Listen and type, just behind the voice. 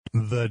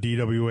The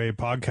DWA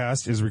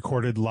podcast is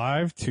recorded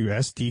live to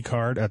SD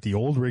card at the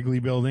old Wrigley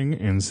Building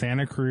in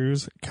Santa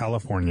Cruz,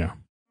 California.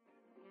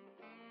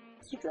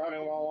 It's the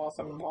Driving While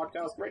Awesome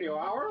podcast radio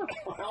hour.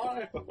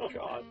 Oh,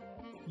 God.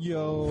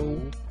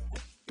 Yo.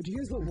 Do you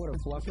guys know what a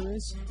fluffer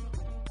is?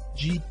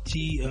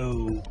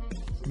 GTO.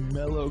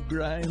 Mellow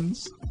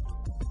grinds.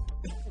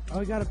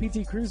 Oh, I got a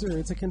PT Cruiser.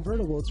 It's a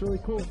convertible. It's really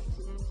cool.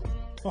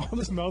 Oh,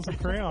 this smells of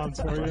crayons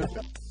for you.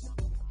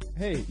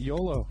 Hey,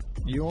 YOLO.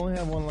 You only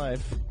have one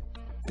life.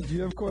 Do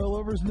you have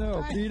coilovers?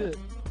 No. Beat it.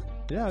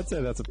 Yeah, I'd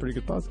say that's a pretty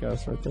good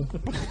podcast right there.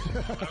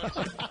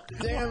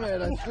 Damn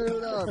it, I screwed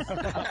it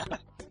up.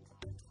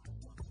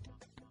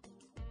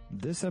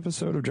 This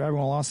episode of Driving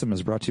While Awesome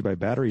is brought to you by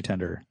Battery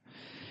Tender.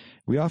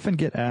 We often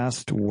get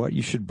asked what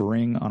you should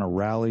bring on a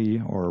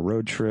rally or a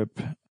road trip,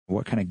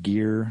 what kind of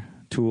gear,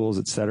 tools,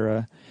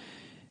 etc.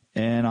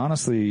 And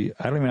honestly,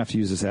 I don't even have to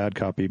use this ad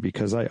copy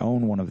because I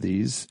own one of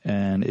these,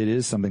 and it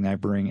is something I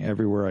bring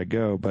everywhere I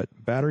go. But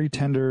Battery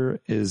Tender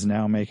is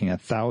now making a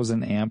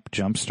 1,000 amp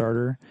jump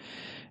starter,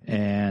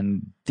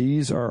 and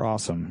these are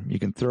awesome. You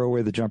can throw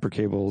away the jumper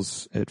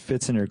cables. It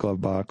fits in your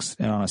glove box,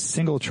 and on a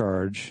single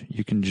charge,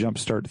 you can jump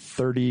start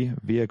 30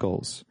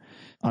 vehicles.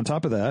 On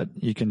top of that,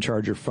 you can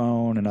charge your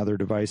phone and other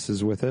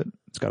devices with it.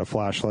 It's got a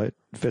flashlight,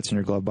 fits in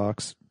your glove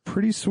box.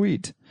 Pretty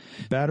sweet.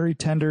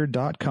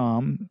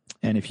 BatteryTender.com.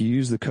 And if you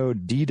use the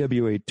code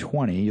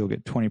DWA20, you'll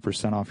get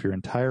 20% off your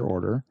entire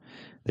order.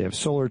 They have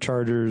solar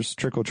chargers,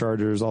 trickle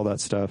chargers, all that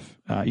stuff,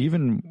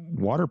 even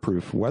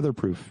waterproof,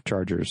 weatherproof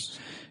chargers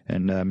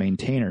and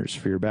maintainers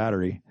for your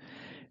battery.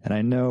 And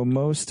I know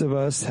most of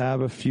us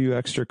have a few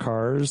extra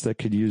cars that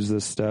could use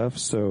this stuff.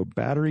 So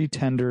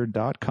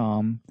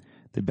BatteryTender.com.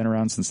 They've been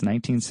around since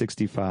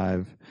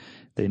 1965.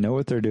 They know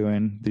what they're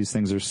doing. These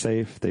things are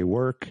safe. They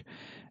work.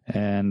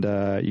 And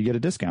you get a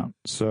discount.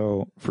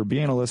 So for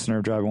being a listener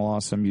of Driving While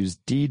Awesome, use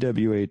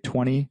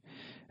DWA20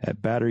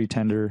 at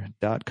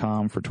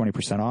BatteryTender.com for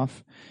 20%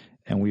 off.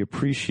 And we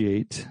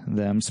appreciate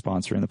them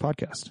sponsoring the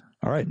podcast.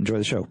 All right, enjoy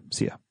the show.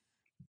 See ya.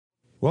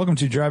 Welcome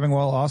to Driving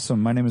While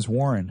Awesome. My name is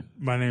Warren.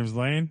 My name's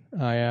Lane.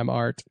 I am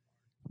Art.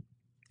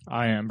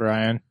 I am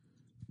Brian.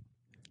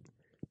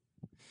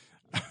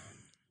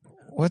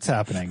 What's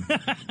happening?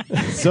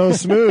 So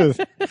smooth.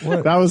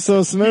 That was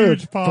so smooth.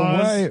 Huge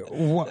pause.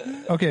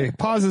 Okay,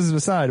 pauses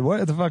aside.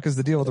 What the fuck is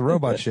the deal with the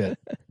robot shit?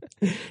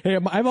 Hey,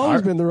 I've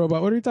always been the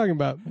robot. What are you talking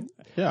about?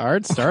 Yeah,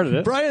 Art started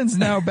it. Brian's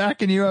now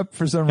backing you up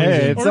for some reason.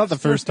 Hey, it's not the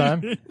first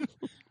time.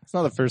 It's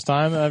not the first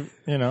time.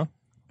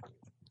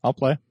 I'll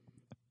play.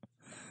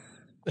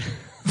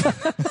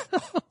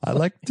 I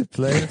like to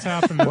play. It's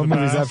happened. What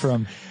movie is that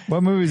from?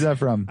 What movie is that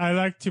from? I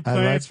like to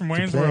play. It's from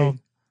Wayne's play. World.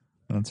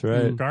 That's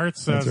right. Garth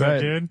says That's right. I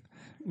did.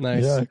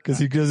 Nice. Yeah, because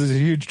he does a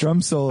huge drum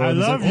solo. I and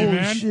it's love like, you, holy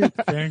man. shit.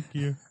 Thank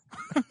you.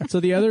 So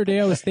the other day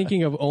I was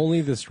thinking of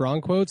only the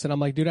strong quotes, and I'm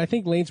like, dude, I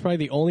think Lane's probably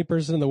the only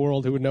person in the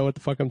world who would know what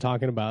the fuck I'm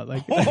talking about.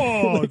 Like,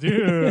 Oh,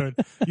 dude.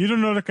 You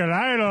don't know the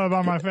carajo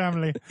about my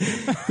family.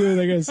 dude,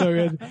 that guy's so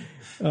good.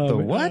 The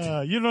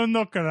what? You don't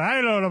know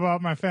carajo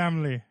about my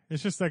family.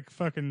 It's just like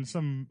fucking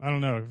I don't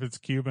know if it's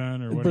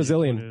Cuban or what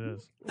Brazilian. It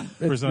is. It's-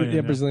 Brazilian, Yeah,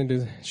 yeah. Brazilian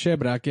dude.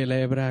 Shebra,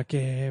 quebra,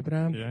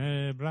 quebra.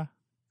 Yeah, blah.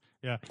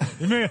 Yeah.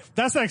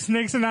 That's like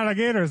snakes and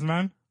alligators,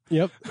 man.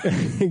 Yep,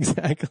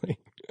 exactly.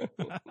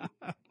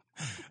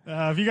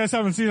 If you guys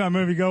haven't seen that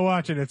movie, go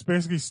watch it. It's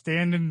basically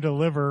Stand and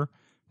Deliver,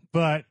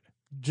 but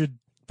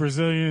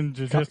Brazilian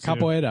jiu-jitsu.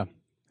 Capoeira.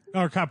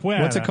 Or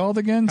capoeira. What's it called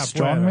again? Capoeira,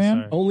 Strongman?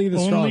 sorry. Only the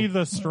strong. Only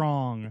the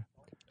strong.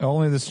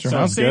 Only the strong.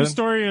 Sounds Same good.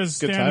 story as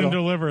Good Stand title. and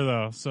Deliver,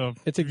 though. So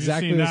It's if you've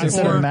exactly seen the that, same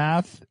Instead story. of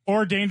math,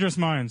 or Dangerous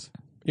Minds.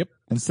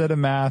 instead of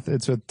math,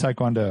 it's with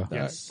Taekwondo.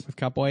 Yes. With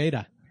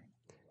capoeira.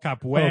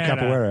 Capoeira.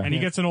 capoeira. And he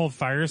gets an old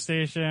fire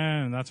station,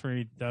 and that's where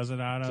he does it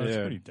out of. It's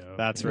Dude, pretty dope.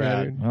 That's Yeah,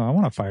 rad. dude. Oh, I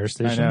want a fire I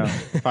station. know.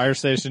 Fire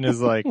station is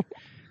like,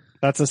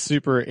 that's a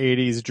super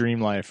 80s dream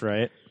life,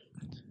 right?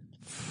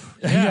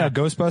 Yeah,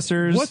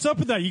 Ghostbusters. What's up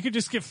with that? You could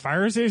just get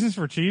fire stations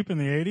for cheap in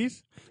the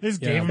 80s? They just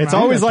gave them It's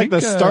out. always I like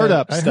the think,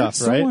 startup I heard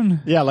stuff, right?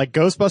 someone- Yeah, like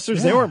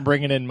Ghostbusters, they Yeah. weren't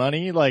bringing in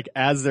money like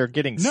as they're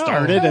getting No.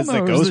 started Hell as the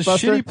no, it was a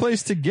Ghostbuster. shitty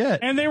place to get.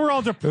 And they were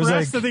all depressed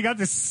like- that they got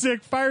this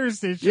sick fire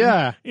station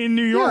Yeah. in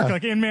New York, Yeah.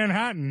 like in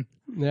Manhattan.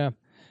 Yeah.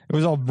 It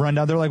was all run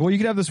down. They're like, well, you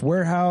could have this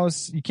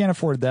warehouse. You can't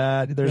afford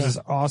that. There's Yeah. this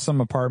awesome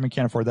apartment.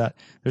 Can't afford that.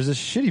 There's this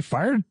shitty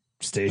fire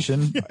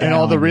station. And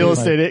all the down, real like-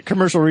 estate,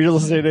 commercial real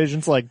estate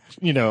agents, like,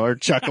 are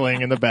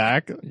chuckling in the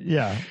back.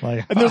 Yeah.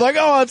 Like, And they're like,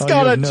 oh, it's Oh,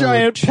 got you a have no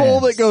giant pole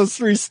chance. that goes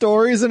 3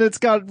 stories and it's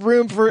got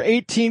room for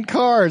 18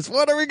 cars.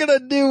 What are we going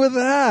to do with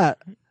that?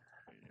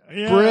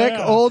 Yeah, Brick,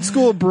 yeah. old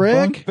school brick?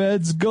 bunk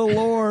beds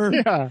galore.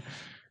 Yeah.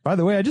 By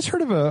the way, I just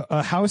heard of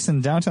a house in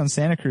downtown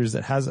Santa Cruz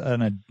that has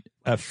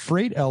a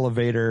freight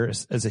elevator,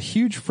 as a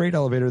huge freight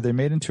elevator they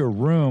made into a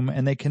room,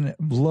 and they can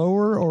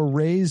lower or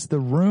raise the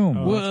room.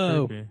 Oh, that's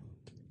Whoa. creepy.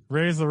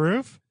 Raise the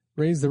roof?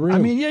 Raise the room. I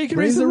mean, yeah, you can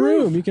raise the the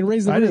room. roof. You can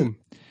raise the I room.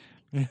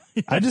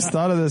 I just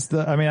thought of this.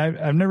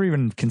 I've never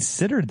even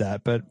considered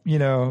that, but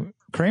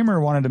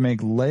Kramer wanted to make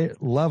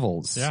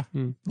levels. Yeah.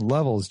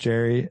 Levels,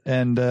 Jerry.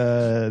 And,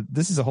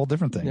 this is a whole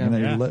different thing.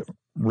 Yeah.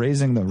 You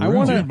raising the room. I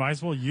wanna- Dude, might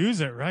as well use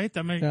it, right?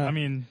 That make, Yeah. I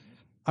mean,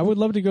 I would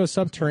love to go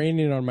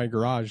subterranean on my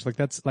garage. Like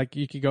that's like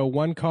you could go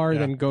one car,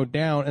 then go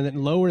down, and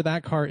then lower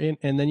that car in,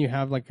 and then you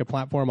have like a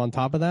platform on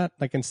top of that,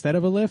 like instead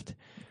of a lift.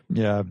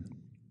 Yeah.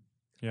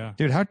 yeah.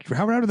 Dude, how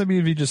rad would that be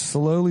if you just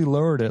slowly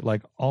lowered it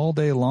like all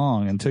day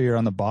long until you're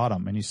on the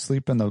bottom and you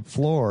sleep on the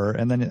floor,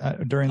 and then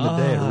during the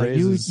day it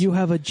raises. You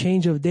have a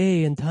change of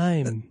day and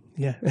time.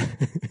 Yeah,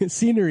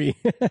 scenery.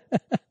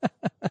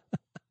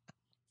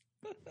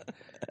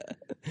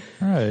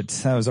 All right,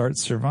 that was Art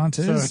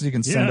Cervantes. So, you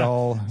can send yeah.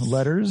 all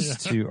letters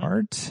to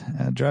Art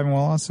at Driving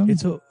While Awesome.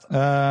 It's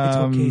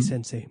okay,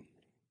 Sensei.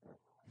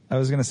 I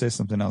was going to say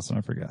something else and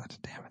I forgot.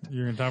 Damn it.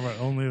 You're going to talk about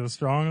only the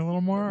strong a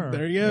little more? Or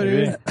There you go,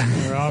 dude.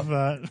 we're off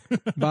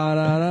that.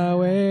 Banana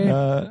way,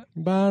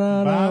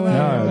 banana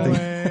No, I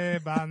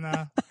think-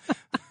 Banana,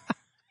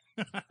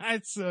 banana.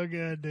 It's so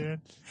good,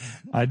 dude.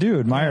 I do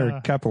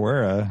admire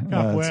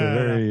capoeira. It's a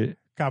very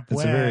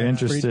Capoeira.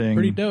 interesting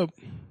pretty dope.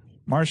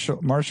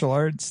 martial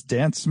arts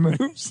dance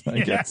moves, I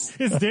Yeah, guess.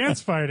 it's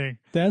dance fighting.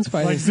 Dance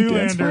fighting. Like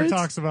Dance Zoolander fights?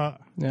 talks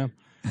about. Yeah,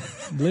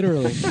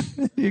 literally.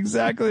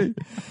 Exactly.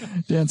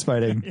 Dance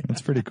fighting.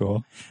 That's pretty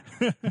cool.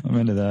 I'm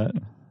into that.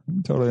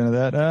 I'm totally into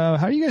that.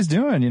 How are you guys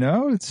doing? You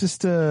know, it's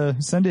just a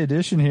Sunday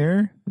edition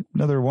here.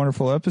 Another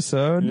wonderful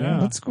episode. Yeah.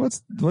 What's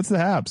the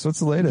haps? What's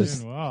the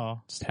latest? Doing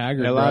well. Just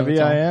Haggard. La bro,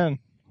 that's all. VIN.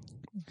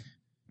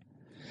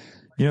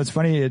 You know, it's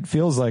funny. It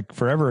feels like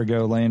forever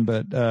ago, Lane,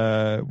 but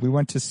we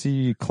went to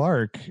see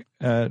Clark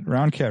at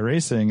Round Cat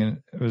Racing,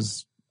 and it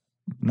was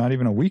not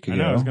even a week I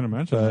ago. know, I was going to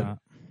mention but that.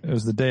 It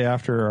was the day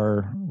after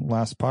our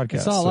last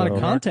podcast. I saw a lot of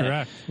so- content.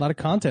 Correct. A lot of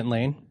content,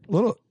 Lane.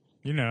 Little,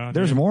 You know,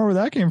 there's dude, more where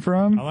that came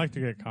from. I like to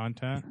get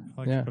content.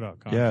 I like Yeah. to put out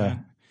content. Yeah.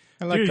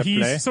 I like Dude, to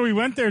play. so we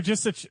went there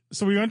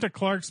so we went to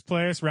Clark's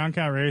place, Round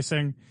Cat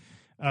Racing.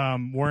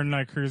 Warren and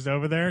I cruised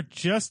over there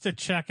just to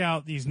check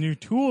out these new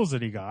tools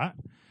that he got.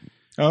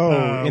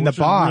 Oh, in the which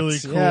are box. really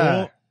cool.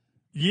 Yeah.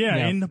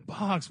 Yeah, in the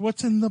box.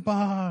 What's in the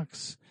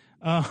box?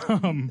 Yeah.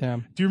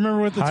 Do you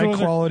remember what the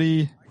tools are? What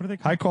are they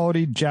called? high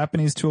quality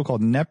Japanese tool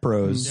called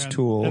Nepro's Yeah,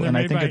 tool, they're and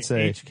I made think by it's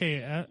a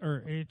HKS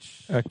or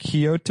H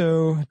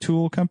Kyoto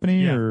tool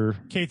company Yeah. or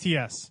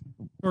KTS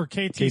or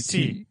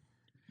KTC.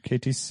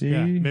 KTC,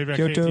 Yeah, maybe by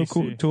Kyoto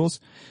KTC. Tools.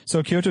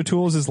 So Kyoto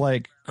Tools is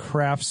like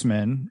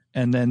Craftsman,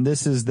 and then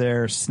this is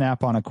their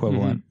Snap-on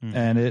equivalent,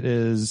 and it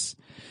is.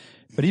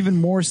 But even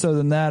more so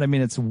than that, I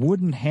mean, it's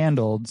wooden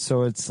handled,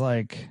 so it's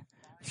like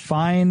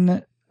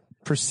fine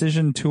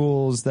precision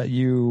tools that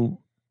you.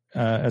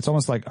 It's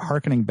almost like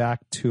hearkening back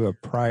to a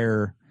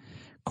prior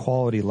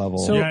quality level.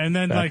 So- Yeah, and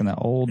then back like in the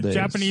old days.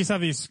 Japanese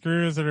have these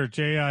screws that are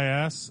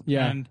JIS.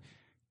 Yeah. And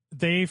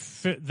they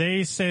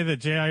say that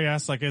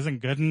JIS like isn't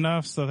good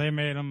enough, so they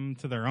made them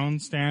to their own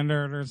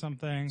standard or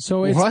something.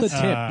 So it's What? the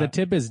tip. The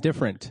tip is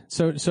different.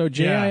 So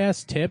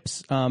JIS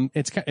tips.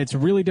 It's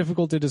really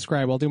difficult to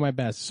describe. I'll do my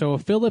best. So a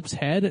Phillips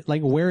head,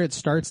 like where it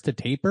starts to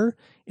taper,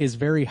 is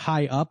very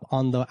high up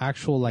on the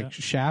actual like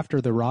shaft or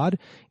the rod,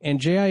 and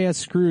JIS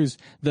screws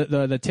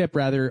the tip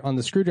rather on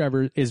the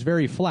screwdriver is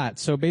very flat.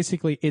 So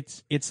basically,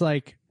 it's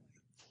like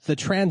the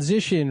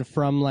transition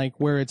from like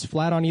where it's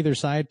flat on either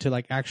side to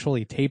like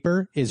actually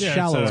taper is Yeah, it's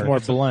shallower. a- More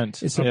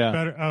blunt. It's a yeah.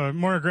 better,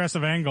 more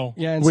aggressive angle.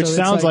 Yeah, and Which so it's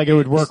sounds like it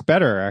would work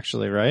better,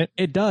 actually, right?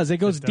 It does. It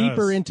goes It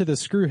deeper does. into the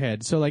screw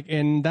head. So like,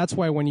 and that's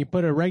why when you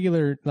put a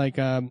regular like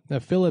a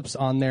Phillips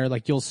on there,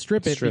 like you'll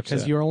strip it Strips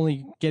because it. you're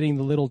only getting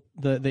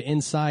the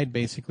inside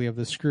basically of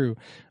the screw.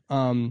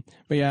 But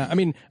yeah, I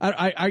mean,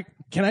 I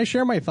can I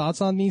share my thoughts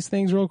on these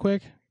things real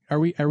quick? Are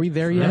we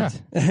there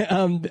yet?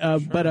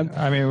 But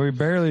I mean, we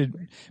barely.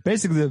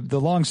 Basically, the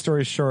long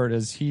story short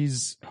is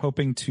he's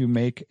hoping to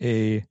make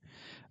a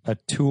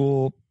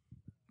tool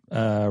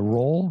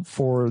roll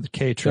for the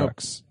K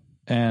trucks,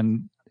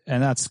 and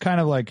that's kind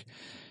of like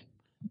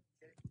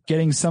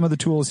getting some of the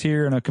tools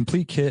here in a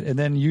complete kit, and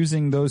then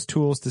using those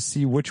tools to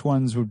see which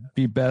ones would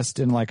be best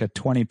in like a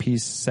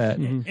 20-piece set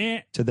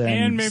And, to then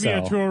and maybe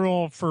sell. a tool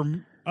roll for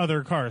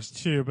other cars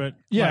too, but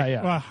Yeah, like,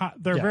 yeah. well,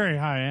 they're Yeah. very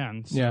high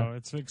end, so Yeah.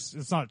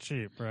 it's not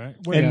cheap, right?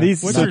 And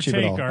these- what's Not your cheap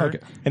at take, all. Art?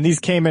 Okay. And these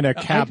came in a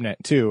cabinet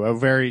too, a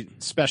very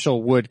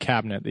special wood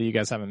cabinet that you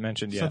guys haven't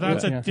mentioned yet. So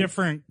that's Yeah. a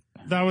different.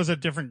 That was a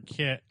different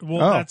kit.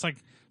 Well, Oh. that's like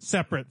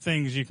separate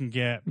things you can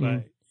get,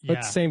 but yeah.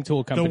 but same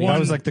tool The company. one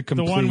was like the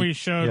one complete- we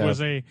showed yeah. was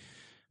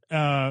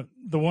the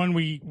one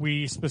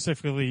we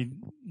specifically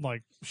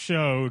like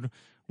showed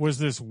was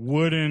this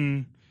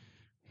wooden.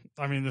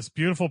 I mean, this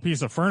beautiful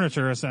piece of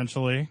furniture,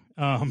 essentially.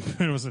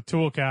 It was a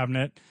tool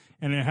cabinet,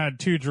 and it had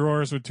 2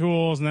 drawers with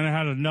tools, and then it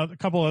had a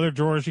couple other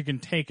drawers you can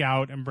take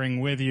out and bring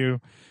with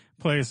you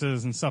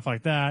places and stuff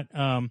like that.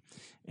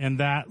 And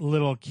that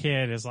little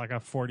kit is like a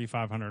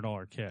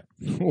 $4,500 kit.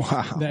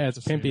 wow. That's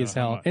Just so you pimpy know as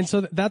how hell. much. And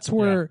so that's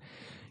where,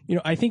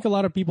 I think a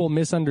lot of people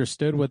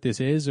misunderstood what this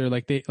is, or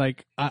like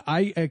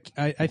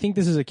I think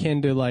this is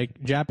akin to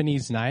like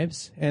Japanese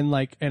knives, and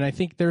I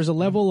think there's a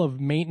level of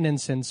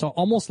maintenance, and so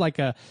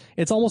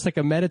it's almost like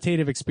a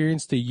meditative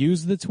experience to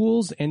use the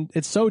tools, and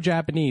it's so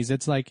Japanese.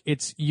 It's like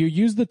you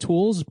use the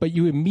tools, but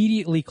you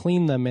immediately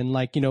clean them and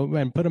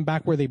and put them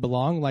back where they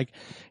belong,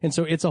 and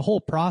so it's a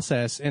whole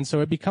process, and so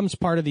it becomes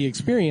part of the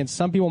experience.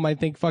 Some people might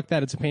think, fuck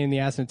that, it's a pain in the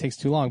ass and it takes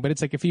too long, but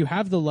it's like if you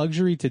have the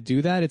luxury to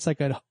do that, it's like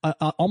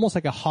almost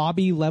like a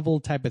hobby level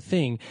type of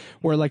thing,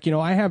 where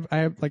I have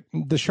like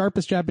the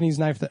sharpest Japanese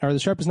knife the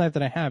sharpest knife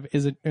that I have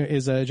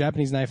is a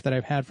Japanese knife that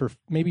I've had for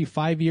maybe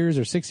 5 years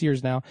or 6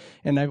 years now,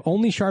 and I've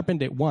only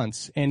sharpened it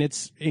once, and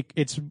it's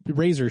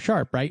razor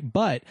sharp, right?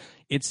 But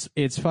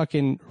it's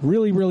fucking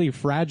really, really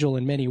fragile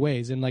in many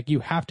ways, and like you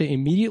have to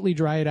immediately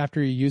dry it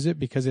after you use it,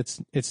 because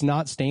it's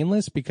not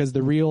stainless, because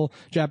the real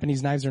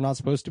Japanese knives are not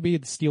supposed to be.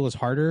 The steel is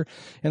harder,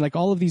 and like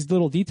all of these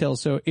little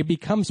details, so it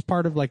becomes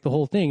part of like the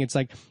whole thing. It's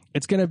like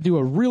it's gonna do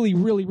a really,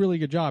 really, really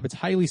good job. It's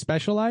highly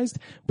specialized,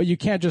 but you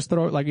can't just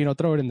throw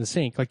it in the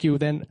sink. Like you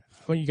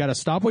got to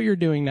stop what you're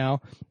doing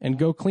now and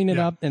go clean it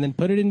up, and then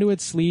put it into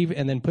its sleeve,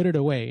 and then put it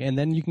away, and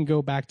then you can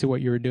go back to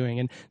what you were doing.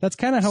 And that's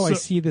kind of how I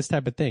see this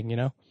type of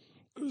thing,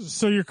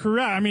 So you're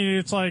correct. I mean,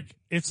 it's like,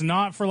 it's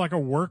not for like a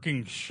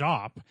working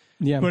shop,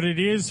 but it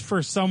is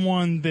for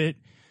someone that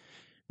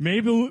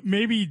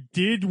maybe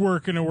did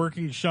work in a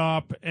working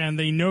shop and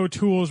they know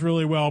tools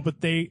really well,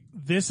 but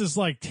this is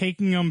like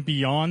taking them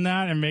beyond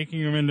that and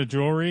making them into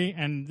jewelry.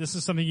 And this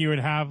is something you would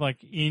have like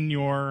in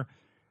your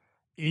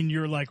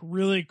like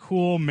really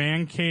cool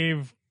man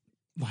cave,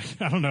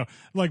 like, I don't know,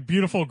 like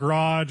beautiful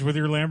garage with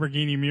your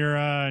Lamborghini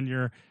Miura and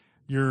your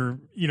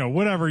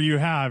whatever you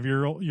have,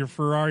 your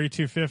Ferrari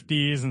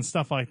 250s and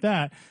stuff like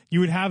that. You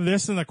would have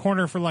this in the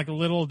corner for like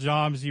little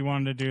jobs you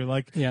wanted to do,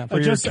 like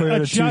adjusting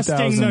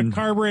the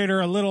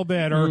carburetor a little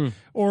bit,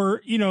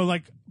 or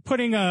like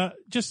putting a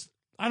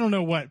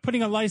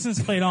license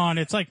plate on.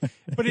 It's like,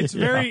 but it's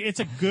it's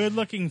a good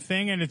looking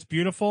thing, and it's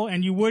beautiful,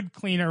 and you would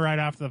clean it right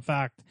after the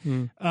fact,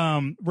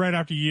 right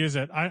after you use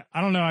it. I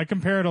don't know. I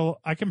compare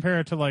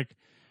it to like,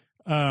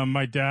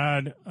 my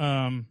dad,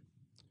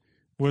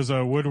 was a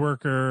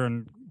woodworker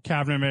and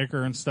cabinet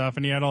maker and stuff,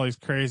 and he had all these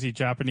crazy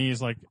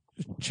Japanese like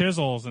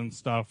chisels and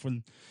stuff,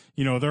 and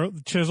their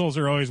chisels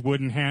are always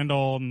wooden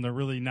handled and they're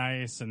really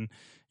nice, and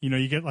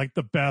you get like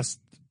the best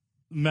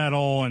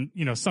metal, and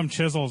some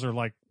chisels are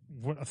like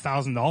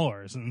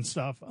 $1,000 and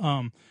stuff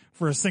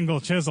for a single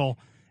chisel,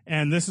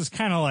 and this is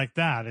kind of like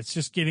that. It's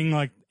just getting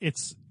like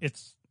it's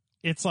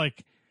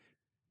like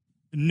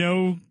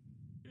no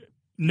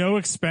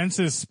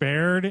expenses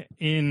spared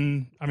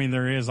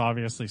there is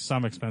obviously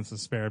some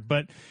expenses spared,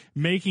 but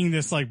making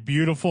this like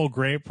beautiful,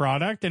 great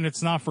product. And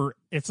it's not for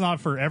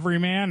every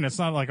man. It's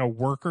not like a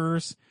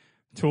worker's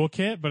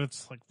toolkit, but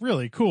it's like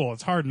really cool.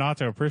 It's hard not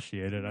to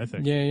appreciate it, I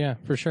think. Yeah,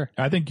 for sure.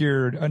 I think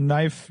your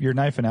knife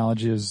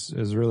analogy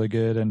is really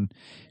good. And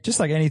just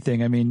like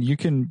anything, I mean, you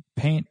can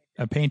paint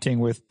a painting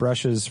with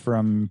brushes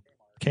from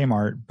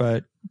Kmart,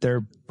 but their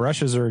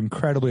brushes are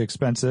incredibly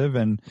expensive,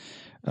 and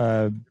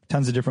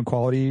tons of different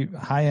quality,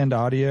 high-end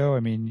audio. I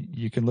mean,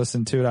 you can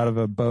listen to it out of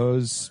a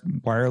Bose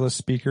wireless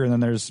speaker, and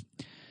then there's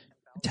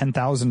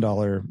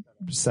 $10,000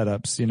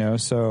 setups,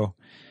 so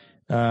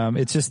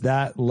it's just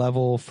that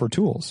level for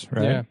tools,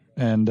 right? Yeah.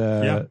 And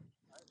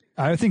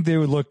I think they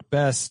would look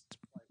best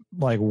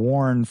like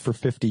worn for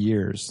 50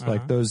 years,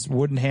 like those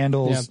wooden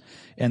handles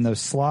and those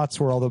slots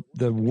where all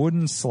the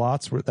wooden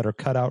slots that are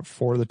cut out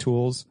for the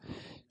tools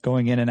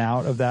going in and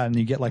out of that, and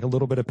you get like a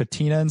little bit of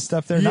patina and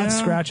stuff there, not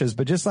scratches,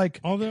 but just like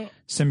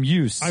some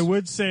use. I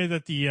would say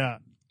that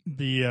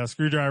the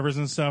screwdrivers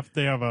and stuff,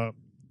 they have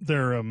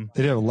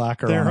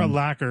lacquer. They're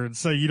lacquered,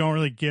 so you don't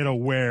really get a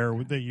wear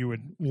that you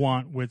would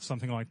want with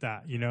something like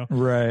that,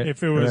 Right.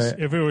 If it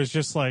was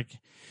just like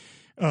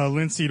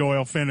linseed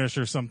oil finish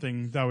or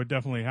something, that would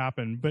definitely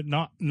happen, but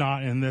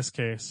not in this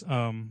case.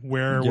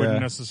 Wear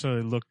wouldn't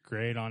necessarily look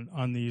great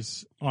on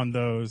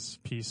those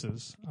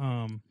pieces.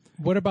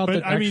 What about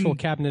the actual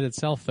cabinet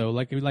itself, though?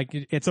 Like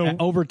it's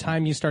over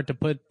time you start to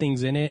put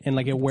things in it, and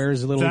like it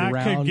wears a little round.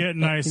 That could get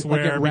nice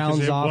wear, it rounds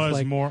because it off,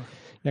 was more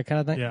that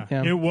kind of thing.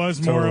 Yeah. It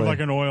was more of like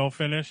an oil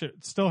finish.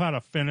 It still had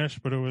a finish,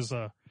 but it was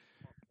a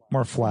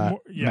more flat,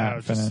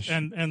 matte finish,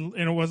 and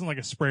it wasn't like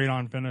a sprayed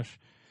on finish.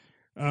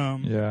 I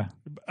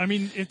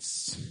mean,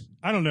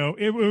 I don't know.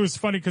 It was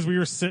funny because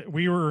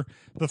the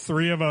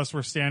three of us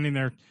were standing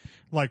there,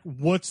 like,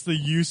 what's the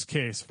use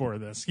case for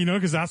this?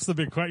 Because that's the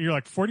big question. You're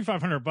like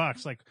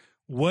 $4,500. Like,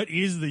 what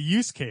is the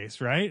use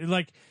case, right?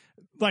 Like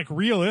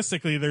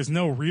realistically, there's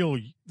no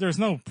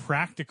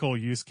practical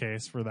use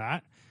case for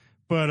that.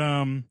 But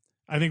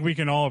I think we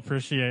can all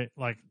appreciate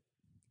like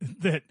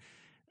that.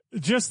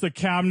 Just the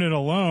cabinet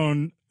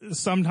alone,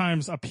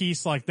 sometimes a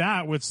piece like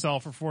that would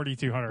sell for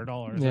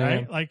 $4,200,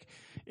 right? Like,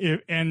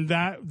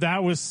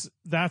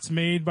 that's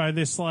made by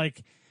this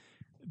like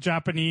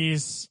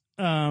Japanese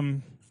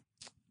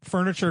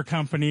furniture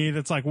company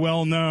that's like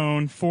well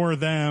known for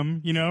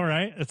them,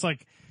 right? It's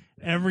like,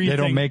 everything.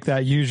 They don't make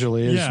that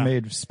usually. It's Yeah.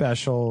 made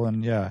special,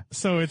 and yeah.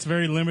 So it's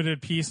very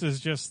limited pieces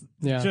just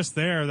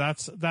there.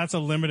 That's a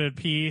limited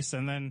piece,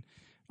 and then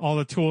all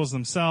the tools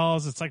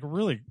themselves. It's like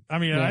really, I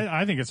mean,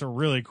 I think it's a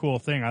really cool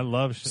thing. I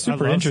love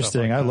Super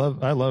interesting. I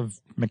love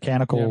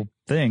mechanical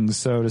things.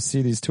 So to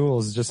see these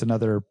tools is just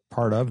another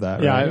part of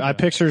that. Yeah, right? I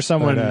picture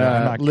someone But,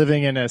 I'm not-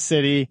 living in a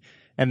city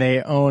and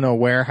they own a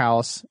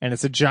warehouse, and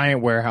it's a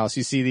giant warehouse.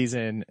 You see these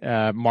in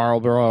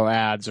Marlboro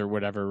ads or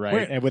whatever, right?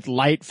 Wait, and with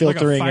light like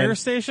filtering. a fire in.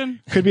 station.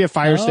 Could be a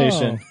fire Oh.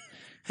 station.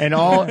 And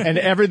and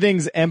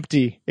everything's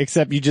empty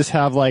except you just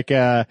have like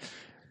a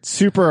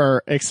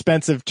super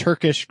expensive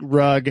Turkish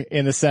rug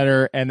in the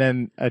center, and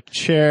then a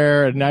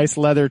chair, a nice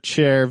leather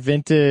chair,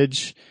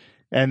 vintage,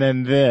 and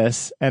then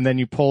this, and then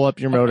you pull up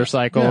your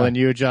motorcycle Yeah. and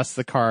you adjust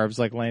the carbs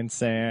like Lane's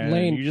saying.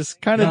 Lane, You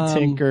just kind of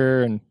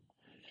tinker and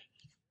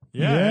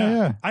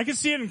Yeah. I could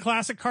see it in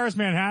Classic Cars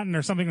Manhattan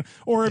or something,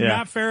 or in Yeah.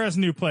 Matt Farah's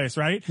new place,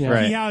 right? Yeah.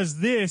 Right. He has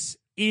this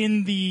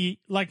in the,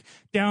 like,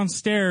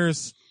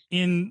 downstairs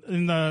in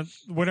the,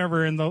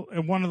 whatever, in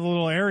one of the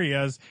little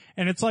areas.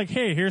 And it's like,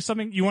 hey, here's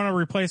something, you want to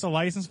replace a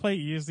license plate,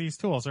 you use these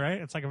tools, right?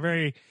 It's like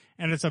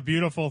and it's a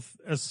beautiful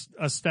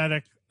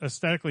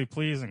aesthetically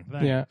pleasing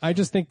thing. Yeah, I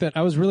just think that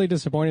I was really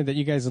disappointed that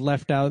you guys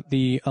left out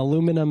the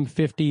aluminum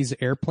 50s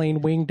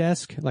airplane wing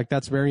desk. Like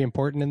that's very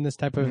important in this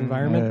type of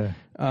environment.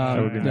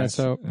 would be nice.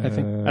 So I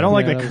think I don't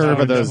like Yeah, the that curve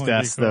would of those definitely be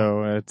desks cool.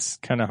 though. It's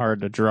kind of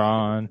hard to draw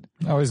on.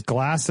 always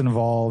glass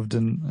involved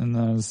in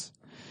those.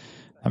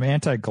 I'm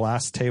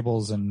anti-glass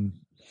tables and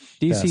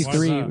DC3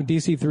 Why's that?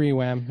 DC3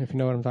 Wham, if you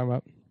know what I'm talking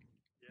about.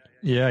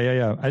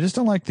 yeah. I just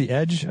don't like the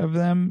edge of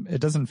them.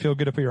 It doesn't feel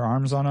good to put your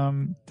arms on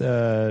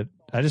them.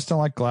 I just don't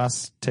like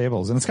glass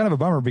tables, and it's kind of a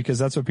bummer because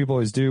that's what people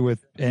always do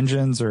with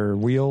engines or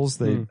wheels.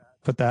 They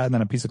put that and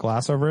then a piece of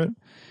glass over it.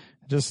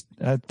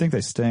 I think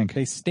they stink.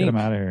 They Get stink. them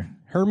out of here.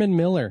 Herman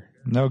Miller.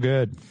 No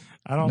good.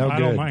 I don't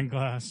good. mind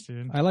glass,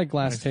 dude. I like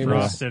glass Nice tables.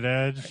 frosted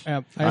edge.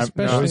 I I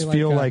especially always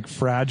feel like, like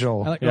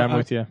fragile. I like Yeah, I'm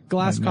with you.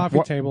 Glass I know.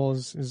 coffee table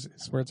is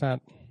where it's at.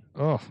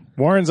 Oh,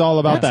 Warren's all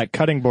about that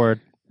cutting board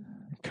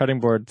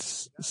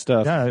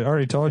stuff. yeah. I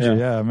already told you.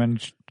 Yeah, I mean,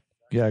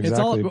 yeah, It's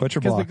all exactly. Butcher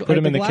 'cause block. Put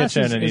him in the glass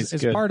kitchen is, and is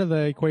he's good. part of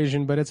the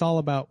equation, but it's all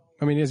about.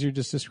 I mean, as you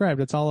just described,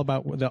 it's all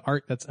about the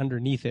art that's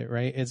underneath it,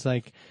 right? It's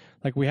like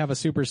we have a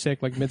super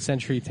sick like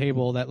mid-century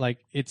table that like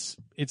it's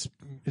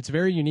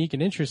very unique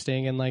and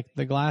interesting, and like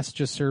the glass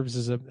just serves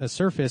as a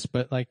surface,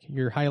 but like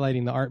you're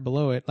highlighting the art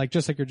below it, like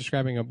just like you're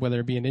describing whether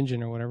it be an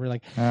engine or whatever.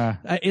 Like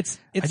it's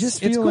I just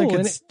feel it's cool, like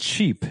and it's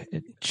cheap.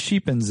 It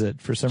cheapens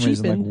it for some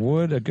reason. Like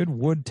Cheapen? a good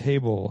wood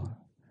table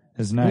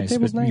is nice.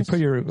 table's But you nice. put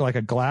your like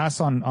a glass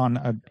on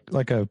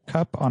a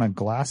cup on a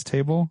glass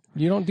table.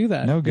 you don't do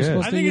that. No You're good.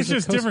 supposed I to think use it's a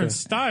just different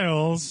coaster.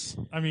 styles.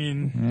 I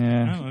mean,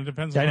 Yeah. I don't know. It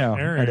depends Yeah, on I know. what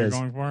area It you're is.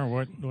 going for and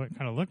what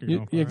kind of look you're You-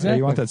 going for. exactly. Yeah,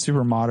 you want that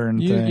super modern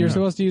thing. You're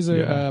supposed to use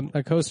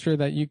a coaster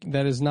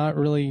that is not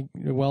really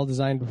well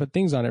designed to put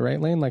things on it, right,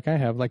 Lane? Like I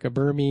have, like a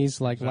Burmese,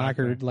 like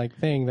lacquered, like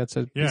thing that's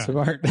a piece of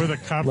art. Where the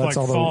cup Lets like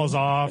all the- falls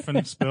off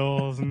and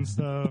spills and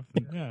stuff.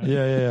 Yeah.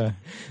 Yeah.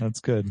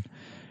 That's good.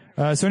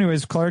 So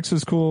anyways, Clark's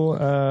was cool.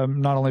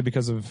 Not only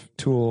because of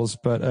tools,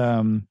 but,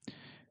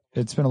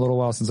 it's been a little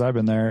while since I've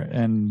been there,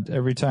 and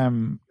every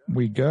time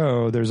we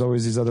go, there's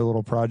always these other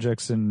little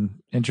projects and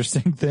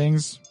interesting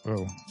things.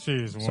 Oh,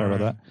 Jeez, sorry Warren.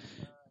 about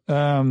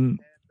that.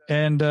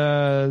 And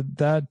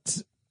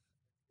that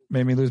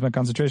made me lose my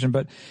concentration,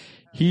 but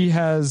he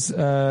has,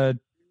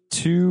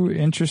 two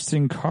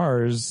interesting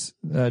cars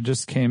that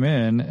just came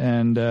in,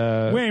 and,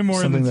 Way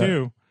more something than that-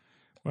 two,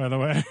 by the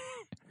way.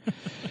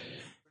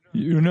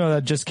 You know,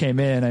 that just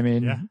came in. I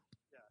mean,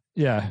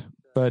 yeah,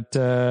 but,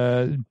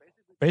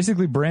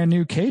 basically brand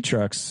new K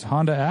trucks,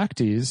 Honda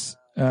Actis,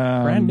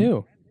 Brand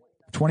new.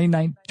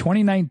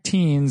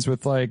 2019s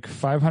with like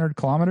 500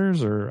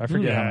 kilometers, or I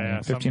forget how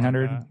many, something like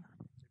 1500. that.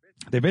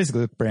 They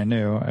basically look brand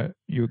new.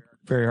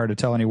 Very hard to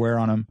tell any wear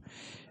on them.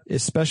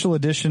 It's special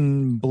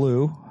edition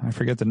blue. I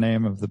forget the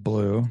name of the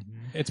blue.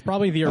 It's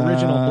probably the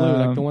original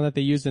blue, like the one that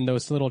they used in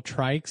those little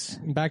trikes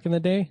back in the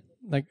day.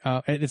 Like,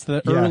 it's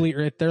the Yeah.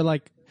 early. They're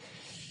like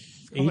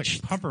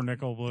Like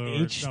pumpernickel blue.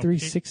 or-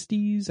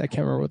 H360s. I can't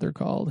remember what they're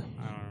called.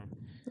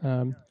 I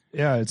don't know.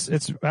 Yeah, it's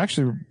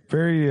actually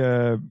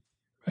very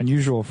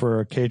unusual for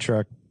a K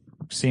truck,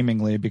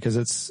 seemingly, because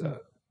it's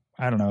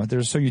I don't know,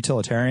 they're so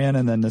utilitarian,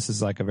 and then this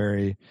is like a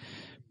very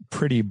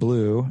pretty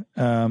blue.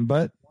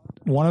 But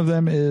one of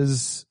them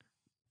is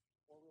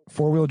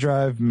 4-wheel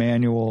drive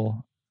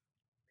manual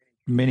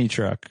mini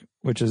truck,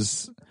 which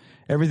is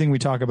everything we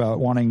talk about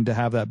wanting to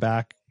have that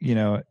back,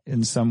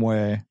 in some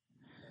way.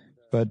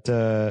 But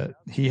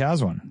he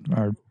has one,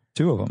 or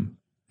two of them.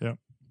 Yep.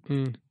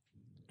 Mm.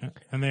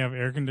 And they have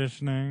air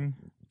conditioning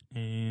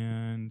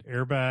and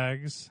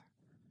airbags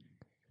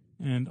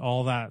and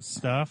all that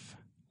stuff.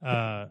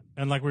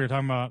 And like we were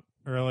talking about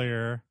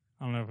earlier,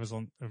 I don't know if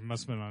it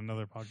must have been on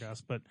another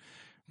podcast, but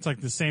it's like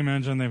the same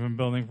engine they've been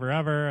building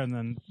forever.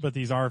 But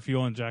these are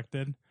fuel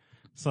injected.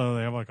 So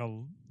they have like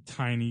a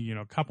tiny,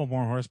 couple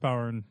more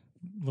horsepower and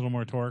a little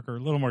more torque, or a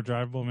little more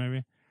drivable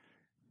maybe.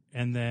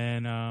 And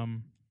then,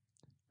 I'm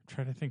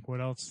trying to think what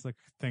else the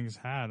things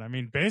had. I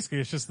mean, basically,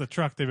 it's just the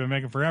truck they've been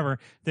making forever.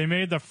 They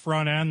made the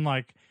front end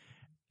like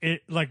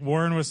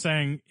Warren was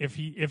saying, if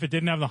it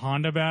didn't have the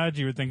Honda badge,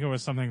 you would think it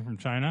was something from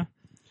China.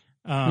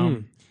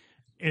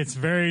 It's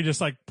very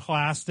just like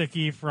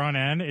plasticky front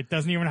end. It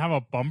doesn't even have a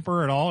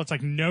bumper at all. It's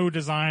like no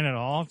design at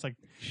all. It's like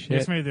they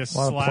just made this a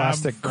lot slab of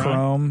plastic front.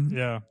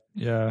 chrome.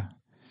 Yeah.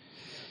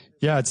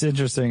 Yeah, it's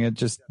interesting. It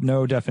just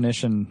no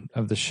definition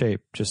of the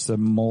shape, just a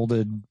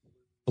molded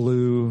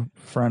blue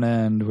front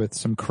end with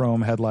some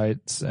chrome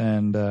headlights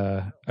and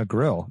a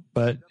grill.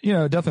 But, you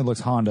know, it definitely looks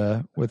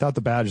Honda. Without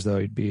the badge, though,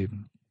 it'd be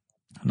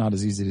not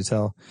as easy to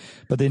tell.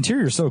 But the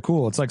interior is so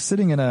cool. It's like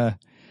sitting in a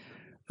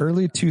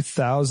early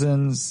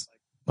 2000s,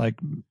 like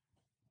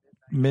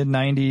mid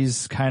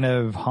 90s kind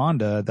of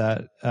Honda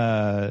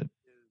that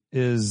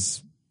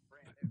is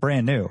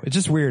brand new. It's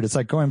just weird. It's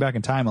like going back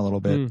in time a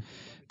little bit.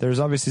 There's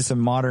obviously some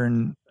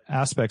modern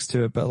aspects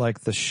to it, but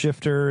like the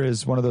shifter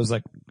is one of those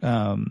like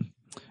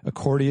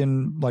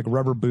accordion, like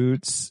rubber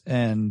boots,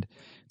 and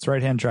it's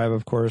right-hand drive,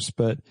 of course,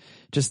 but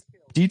just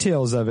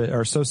details of it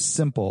are so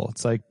simple.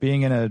 It's like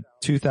being in a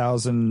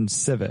 2000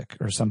 Civic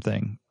or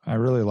something. I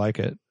really like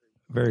it.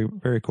 Very,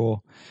 very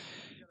cool.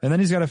 And then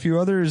he's got a few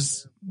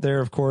others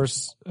there, of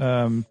course,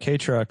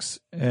 K-Trucks,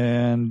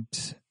 and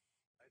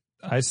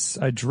I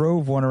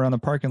drove one around the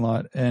parking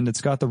lot, and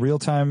it's got the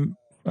real-time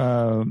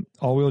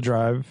all-wheel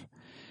drive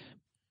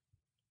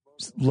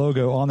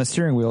logo on the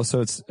steering wheel.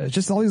 So it's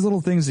just all these little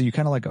things that you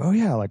kind of like, oh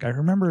yeah, like I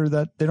remember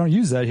that they don't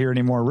use that here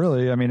anymore,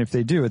 really. I mean, if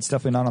they do, it's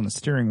definitely not on the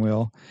steering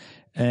wheel.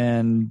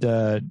 And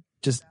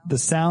just the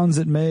sounds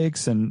it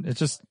makes, and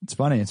it's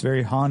funny. It's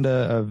very Honda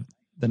of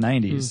the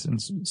 90s and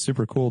it's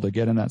super cool to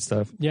get in that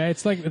stuff. Yeah,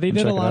 it's like they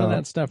did a lot of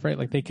that stuff, right?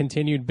 Like they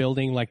continued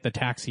building like the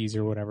taxis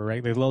or whatever,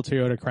 right? The little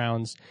Toyota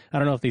Crowns. I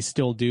don't know if they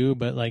still do,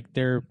 but like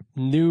they're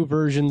new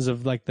versions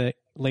of like the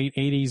late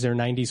 80s or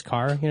 90s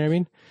car, you know what I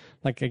mean?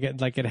 Like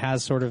it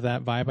has sort of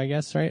that vibe, I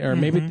guess, right? Or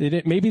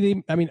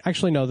maybe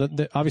actually no,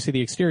 obviously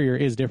the exterior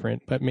is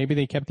different, but maybe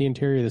they kept the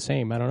interior the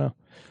same. I don't know.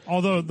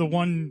 Although the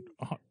one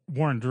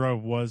Warren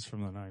drove was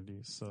from the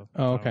 90s, so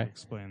okay.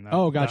 Explain that.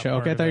 Oh, gotcha.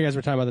 Okay, I thought you guys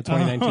were talking about the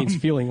 2019s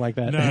feeling like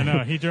that. No,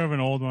 he drove an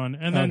old one,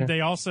 and then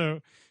he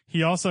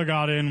also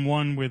got in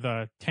one with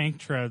tank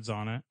treads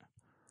on it.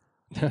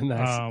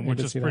 Nice.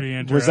 Which is pretty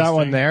interesting. Was that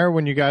one there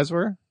when you guys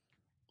were?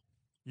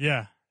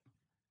 Yeah.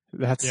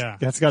 That's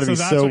got to be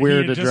so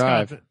weird to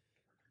drive.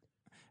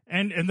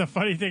 And the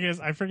funny thing is,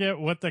 I forget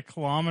what the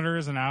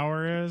kilometers an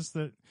hour is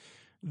that,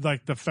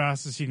 like, the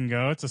fastest you can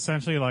go. It's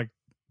essentially like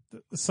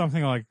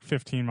something like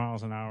 15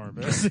 miles an hour,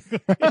 basically.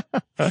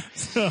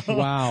 So,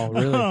 wow,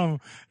 really?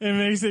 It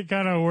makes it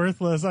kind of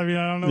worthless. I mean,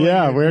 I don't know.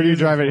 Yeah, where do you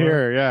drive it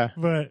here? Yeah.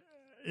 But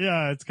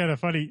yeah, it's kind of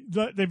funny.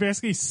 They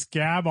basically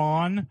scab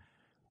on.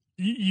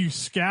 You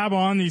scab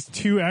on these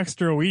 2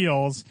 extra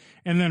wheels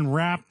and then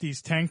wrap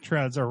these tank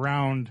treads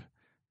around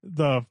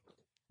the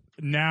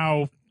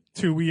now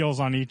 2 wheels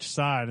on each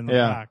side in the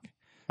back.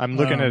 I'm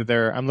looking at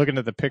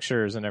the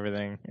pictures and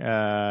everything.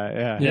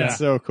 It's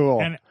so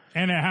cool.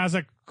 And it has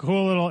a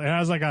cool little, it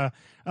has like a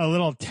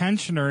little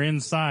tensioner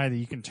inside that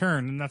you can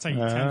turn, and that's how you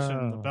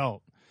tension the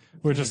belt,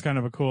 which is kind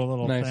of a cool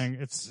little thing.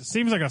 It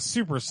seems like a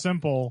super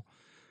simple,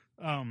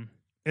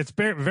 it's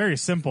very, very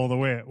simple the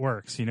way it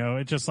works, you know.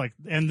 It just like,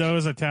 and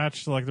those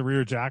attached to like the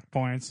rear jack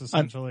points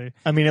essentially.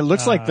 I mean, it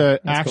looks like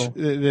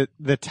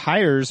the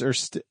tires are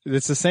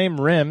it's the same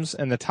rims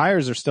and the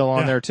tires are still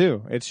on there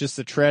too. It's just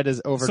the tread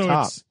is over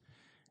top.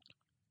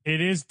 It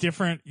is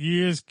different. You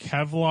use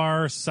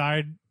Kevlar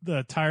side.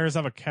 The tires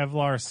have a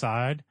Kevlar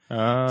side,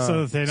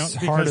 so that they don't. It's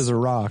hard as a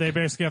rock. They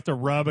basically have to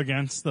rub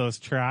against those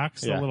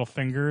tracks, the little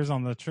fingers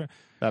on the.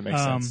 That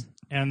makes sense.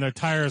 And the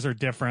tires are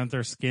different.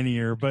 They're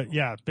skinnier, but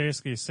yeah,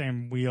 basically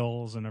same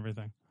wheels and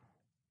everything.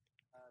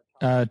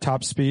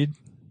 Top speed?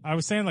 I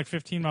was saying like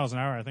 15 miles an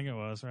hour. I think it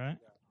was, right?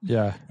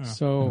 Yeah.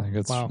 So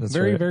wow, that's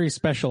very right. very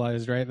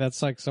specialized, right?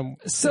 That's like so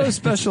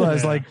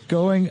specialized, like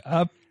going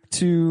up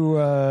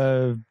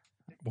to.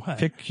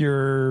 Pick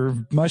your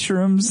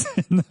mushrooms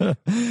in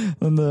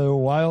the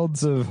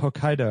wilds of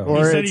Hokkaido.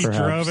 Or he said he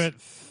drove it.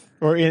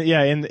 Or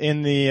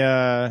in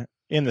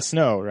the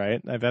snow, right?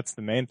 That's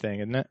the main thing,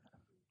 isn't it?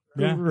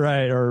 Yeah.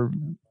 Right. Or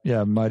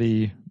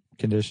muddy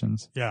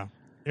conditions. Yeah.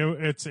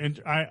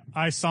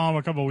 I saw him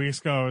a couple of weeks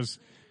ago.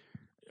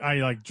 I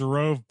like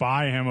drove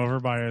by him over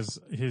by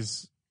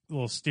his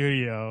little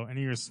studio, and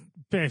he was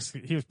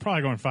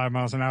probably going 5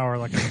 miles an hour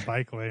like in a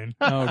bike lane.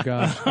 Oh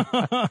gosh.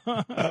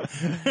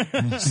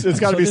 It's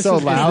got to be so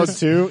loud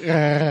too.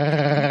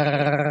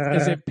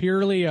 Is it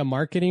purely a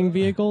marketing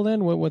vehicle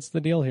then? What's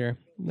the deal here?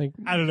 Like,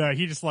 I don't know.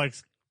 He just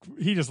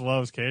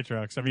loves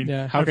K-Trucks. I mean,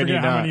 how can he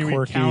not?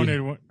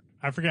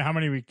 I forget how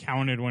many we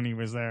counted when he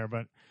was there,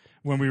 but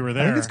when we were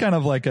there, I think it's kind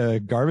of like a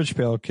Garbage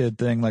Pail Kid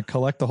thing, like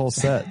collect the whole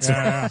set.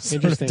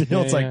 Interesting.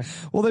 Deal. It's like,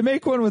 well, they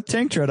make one with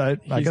tank tread. I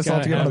guess I'll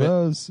have to get one of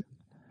those.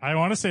 I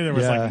want to say there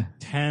was like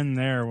 10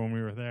 there when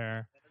we were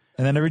there.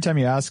 And then every time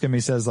you ask him, he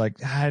says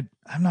like, I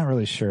I'm not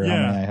really sure how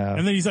many I have.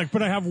 And then he's like,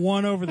 but I have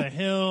one over the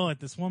hill at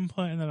this one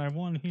point, and then I have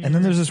one here. And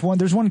then there's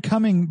one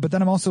coming, but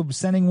then I'm also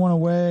sending one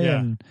away. Yeah.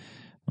 And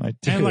like,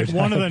 and like dude,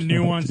 one I of the have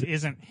new no ones idea.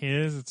 isn't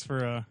his; it's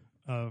for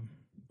a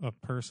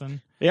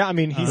person. Yeah, I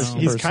mean, he's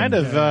person. kind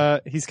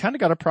of he's kind of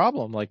got a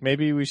problem. Like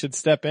maybe we should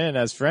step in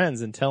as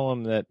friends and tell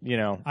him that, you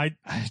know,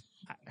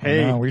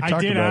 hey, No, we I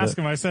talked did about ask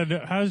it. him. I said,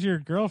 "How's your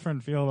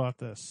girlfriend feel about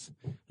this?"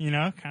 You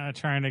know, kind of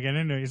trying to get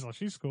into it. He's like,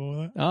 "She's cool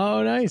with it."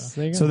 Oh, nice.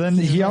 There you go. So then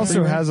he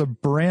also Pretty has a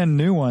brand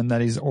new one that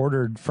he's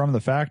ordered from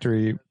the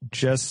factory.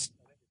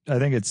 I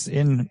think it's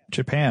in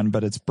Japan,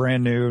 but it's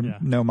brand new, Yeah.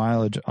 no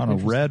mileage on a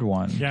red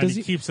one. Yeah, and Does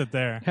he he- keeps it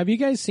there. Have you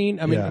guys seen,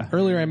 I mean, Yeah.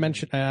 earlier I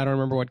mentioned, I don't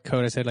remember what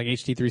code I said, like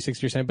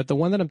HT360 or something, but the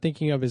one that I'm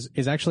thinking of is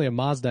actually a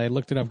Mazda. I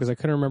looked it up because I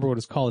couldn't remember what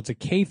it's called. It's a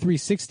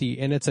K360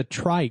 and it's a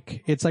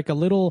trike. It's like a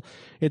little,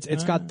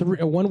 it's got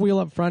one wheel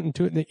up front and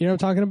two, you know what I'm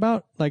talking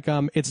about? Like,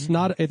 it's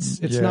not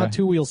not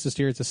two wheels to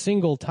steer. It's a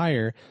single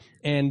tire.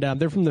 And,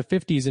 they're from the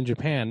 50s in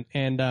Japan.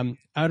 And,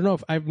 I don't know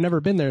if I've never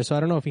been there, so I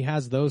don't know if he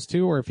has those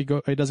two or if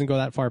it doesn't go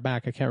that far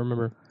back. I can't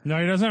remember. No,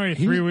 he doesn't have any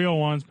 3-wheel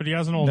ones, but he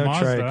has an old No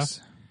Mazda. trikes.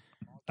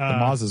 The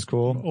Mazda's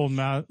cool. Old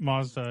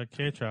Mazda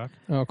K-Truck.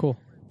 Oh, cool.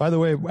 By the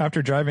way,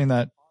 after driving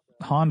that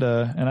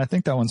Honda, and I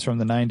think that one's from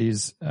the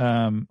 90s,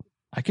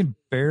 I can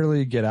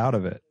barely get out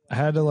of it. I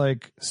had to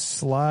like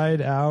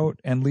slide out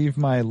and leave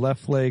my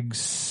left leg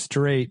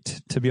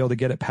straight to be able to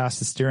get it past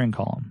the steering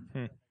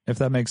column. If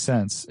that makes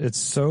sense. It's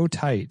so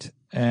tight,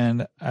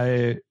 and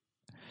I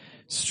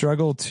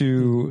struggle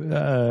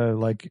to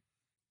like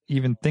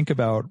even think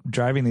about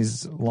driving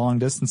these long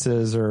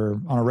distances or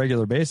on a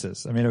regular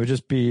basis. I mean, it would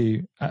just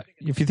be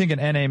if you think an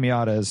NA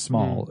Miata is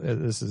small,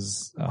 this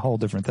is a whole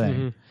different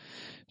thing.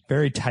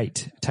 Very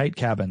tight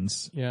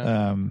cabins.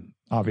 Yeah.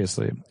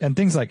 Obviously, and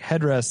things like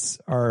headrests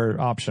are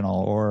optional,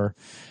 or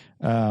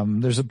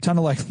there's a ton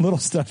of like little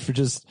stuff for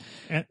just,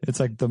 it's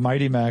like the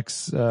Mighty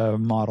Max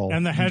model.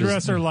 And the You headrests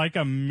just- are like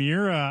a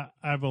Mira,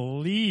 I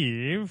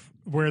believe,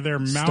 where they're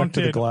Stuck to the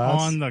mounted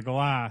glass? on the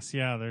glass.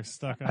 Yeah, they're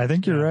stuck. I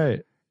think you're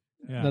right.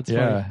 Yeah. That's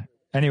Yeah. funny.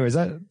 Anyways,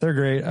 they're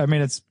great. I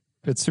mean, it's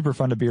super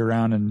fun to be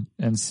around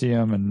and see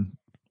them, and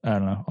I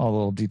don't know, all the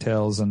little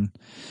details. And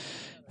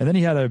then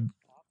he had a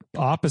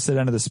opposite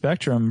end of the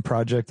spectrum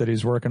project that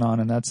he's working on,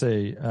 and that's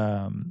a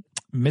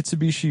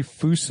Mitsubishi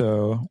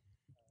Fuso.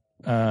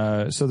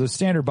 So the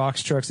standard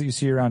box trucks that you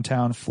see around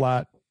town,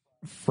 flat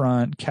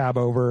front, cab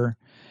over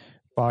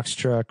box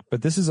truck,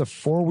 but this is a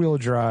 4-wheel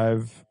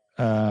drive.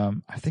 I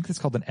think it's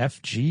called an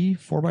FG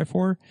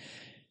 4x4.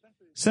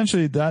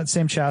 Essentially that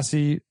same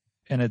chassis,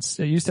 and it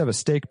used to have a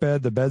stake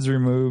bed. The bed's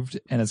removed,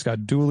 and it's got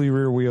dually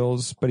rear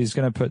wheels, but he's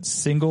going to put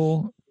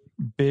single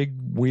big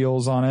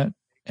wheels on it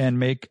and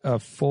make a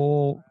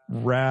full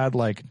rad,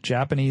 like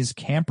Japanese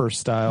camper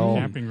style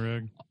Camping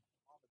rig.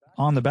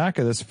 on the back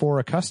of this for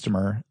a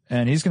customer.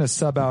 And he's going to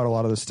sub out a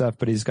lot of the stuff,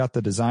 but he's got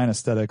the design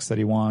aesthetics that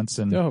he wants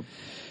and Dope.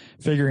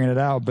 figuring it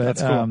out. But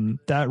That's cool.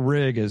 that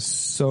rig is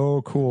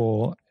so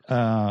cool.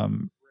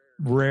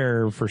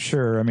 Rare for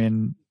sure. I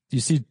mean, you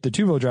see the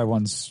 2-wheel drive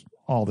ones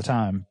all the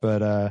time,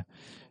 but a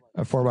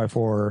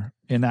 4x4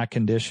 in that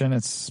condition,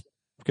 it's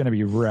going to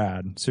be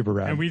rad, super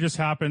rad. And we just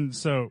happened,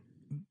 so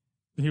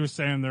he was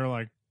saying they're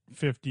like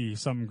 50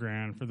 something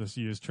grand for this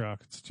used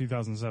truck. It's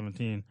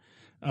 2017.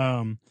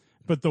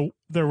 But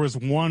there was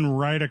one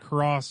right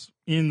across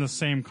in the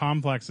same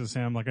complex as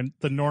him, like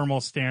the normal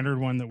standard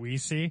one that we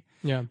see,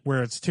 Yeah.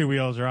 where it's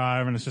 2-wheel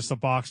drive and it's just a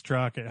box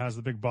truck. It has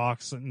the big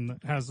box and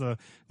it has the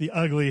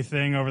ugly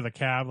thing over the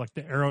cab, like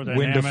the aerodynamic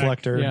Wind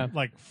deflector. Yeah.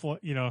 like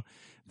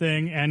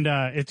thing. And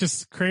it's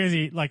just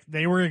crazy. Like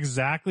they were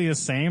exactly the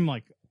same,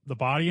 like the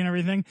body and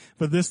everything,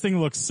 but this thing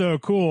looks so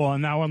cool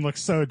and that one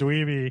looks so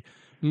dweeby.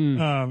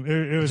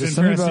 It was Just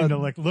something interesting to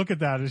about- like look at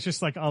that. It's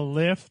just like a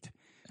lift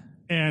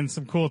and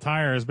some cool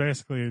tires,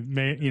 basically,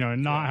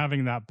 and not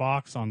having that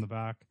box on the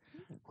back.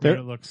 There-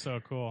 It looks so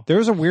cool.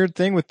 There's a weird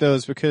thing with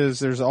those because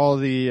there's all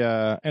the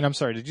and I'm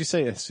sorry, did you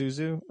say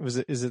Isuzu?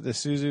 Is it the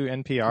Isuzu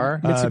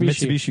NPR?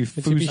 Mitsubishi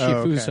Fuso. Oh,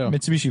 okay. Fuso.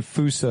 Mitsubishi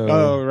Fuso.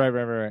 Oh,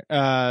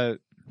 right.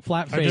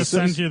 Flat face. I just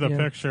sent you the Yeah.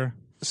 picture.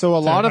 So a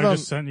lot of I them,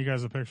 just sent you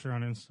guys a picture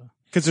on Insta.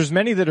 because there's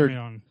many that I are mean,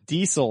 on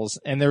diesels,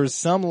 and there was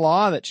some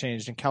law that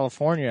changed in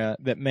California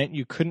that meant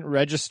you couldn't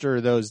register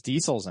those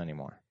diesels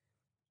anymore.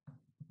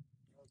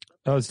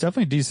 Oh, it's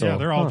definitely diesel. yeah,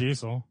 they're all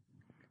diesel.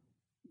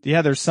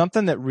 Yeah, there's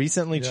something that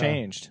recently Yeah.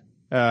 changed.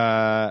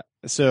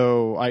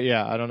 So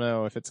I don't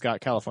know if it's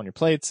got California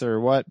plates or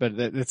what, but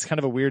it's kind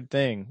of a weird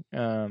thing.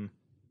 Yeah,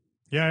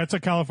 it's a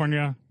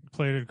California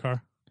plated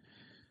car.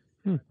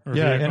 Or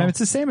Yeah, vehicle. and it's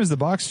the same as the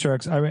box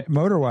trucks. I mean,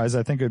 motor-wise,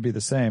 I think it would be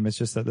the same. It's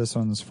just that this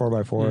one's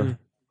 4x4.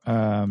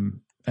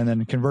 And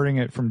then converting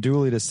it from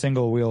dually to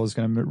single wheel is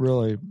going to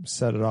really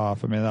set it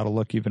off. I mean, that'll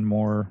look even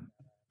more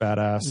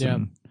badass. Yeah.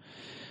 And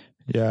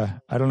yeah,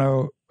 I don't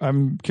know.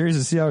 I'm curious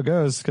to see how it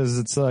goes because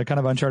it's kind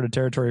of uncharted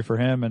territory for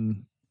him.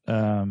 And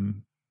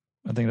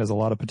I think it has a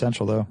lot of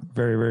potential, though.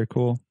 Very, very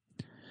cool.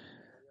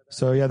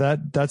 So yeah,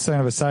 that's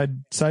kind of a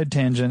side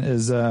tangent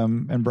is,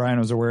 and Brian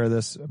was aware of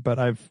this, but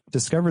I've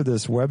discovered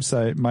this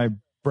website. My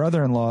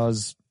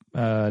brother-in-law's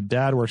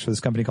dad works for this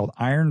company called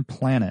Iron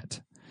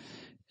Planet,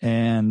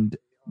 and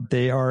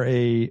they are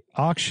a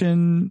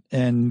auction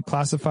and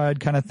classified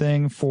kind of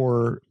thing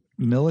for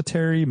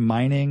military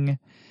mining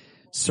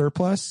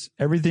surplus,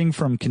 everything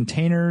from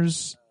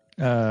containers,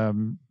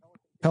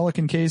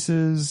 Pelican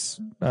cases,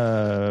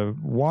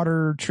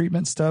 water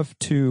treatment stuff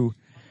to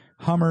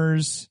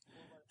Hummers,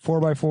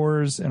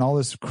 4x4s, and all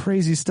this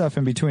crazy stuff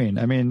in between.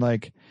 I mean,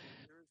 like,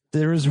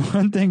 there was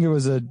one thing, it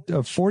was a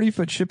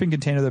 40-foot shipping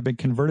container that had been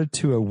converted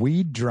to a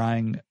weed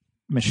drying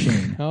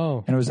machine.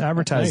 Oh. And it was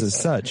advertised as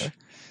such.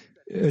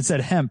 It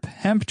said hemp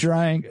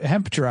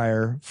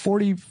dryer,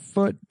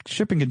 40-foot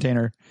shipping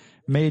container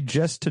made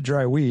just to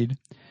dry weed.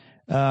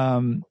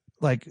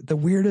 Like the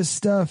weirdest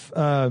stuff.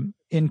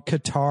 In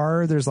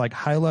Qatar, there's like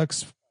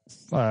Hilux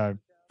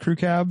crew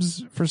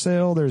cabs for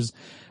sale. There's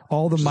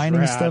all the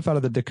mining stuff out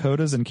of the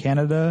Dakotas in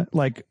Canada,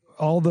 like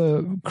all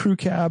the crew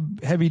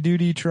cab heavy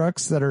duty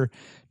trucks that are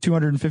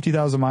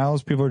 250,000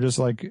 miles. People are just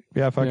like,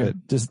 yeah, fuck it.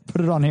 Just put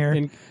it on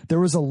here. There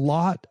was a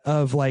lot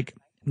of like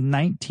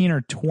 19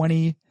 or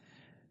 20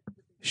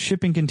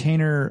 shipping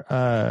container,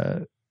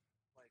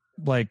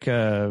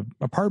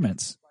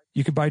 apartments.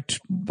 You could buy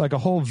like a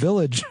whole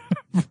village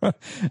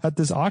at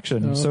this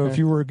auction. Oh, okay. So if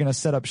you were going to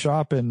set up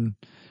shop in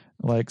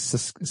like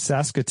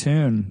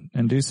Saskatoon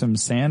and do some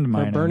sand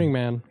mining, Or Burning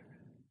Man,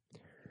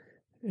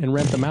 and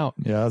rent them out.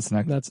 yeah, that's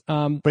next. That's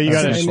But you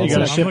That's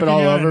gotta I'm ship it looking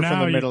all at it over now, from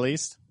the you- Middle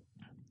East.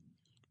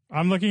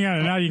 I'm looking at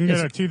it now. You can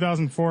get a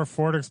 2004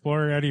 Ford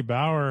Explorer Eddie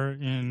Bauer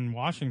in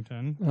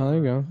Washington. oh, there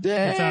you go.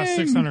 It's at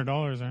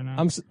 $600 right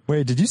now.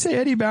 Wait, did you say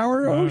Eddie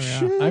Bauer? Oh, yeah.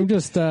 shit. I'm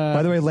just.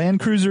 By the way, Land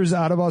Cruiser's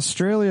out of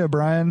Australia,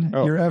 Brian.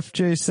 Oh. Your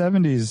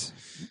FJ70s.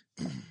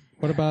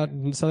 What about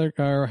Southern?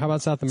 Or how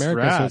about South America?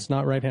 rad. So it's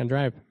not right-hand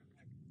drive.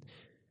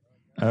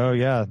 Oh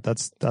yeah,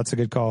 that's a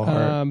good call.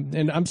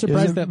 And I'm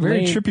surprised that very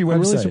Lane. trippy I'm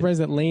really website. surprised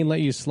that Lane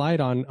let you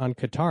slide on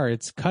Qatar.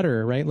 It's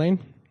Qatar, right, Lane?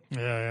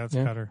 Yeah, it's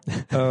better.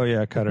 Oh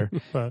yeah, Cutter.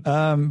 But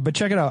But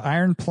check it out,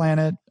 Iron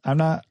Planet. I'm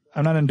not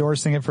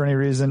endorsing it for any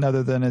reason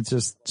other than it's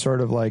just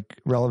sort of like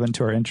relevant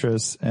to our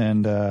interests,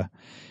 and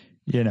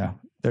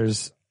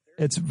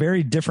it's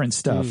very different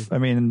stuff. I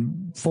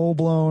mean, full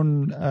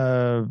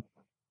blown,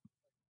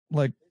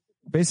 like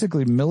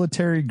basically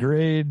military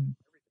grade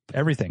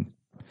everything.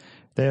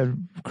 They have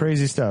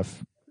crazy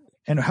stuff.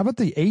 And how about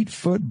the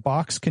 8-foot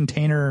box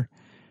container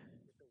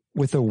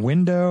with a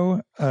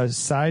window, a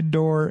side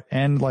door,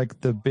 and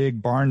like the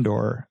big barn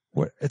door?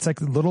 What? It's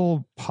like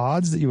little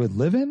pods that you would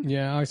live in,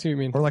 Yeah, I see what you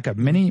mean. or like a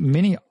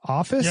mini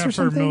office yeah, or for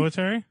something.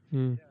 military.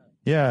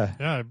 Yeah,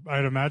 Yeah,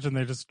 I'd imagine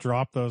they just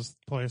drop those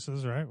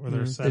places, right, where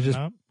they're setting just-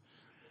 up.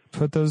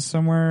 put those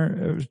somewhere.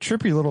 It was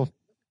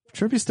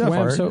trippy stuff,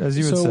 Wow, Art, as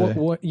you would say.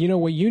 what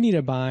you need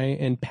to buy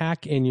and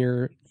pack in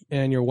your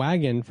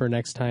wagon for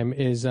next time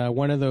is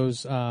one of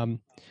those kind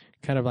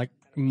of like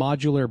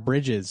modular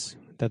bridges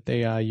that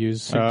they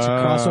use to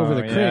cross over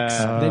the creeks.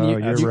 yeah. Then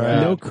you're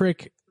right.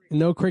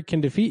 no creek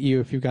can defeat you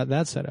if you've got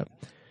that set up.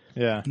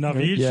 Yeah,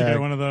 Naveed Yeah. should get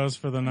one of those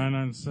for the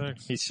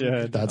 996. he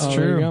should. That's Oh, there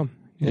you true. go.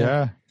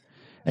 Yeah.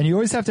 And you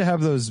always have to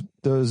have those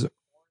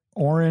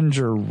orange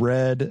or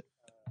red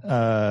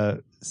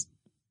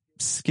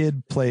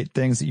skid plate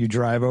things that you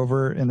drive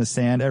over in the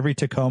sand. Every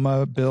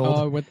Tacoma build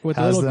Oh, with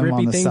has little them grippy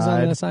on the things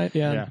side. on the side.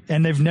 Yeah. Yeah.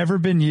 And they've never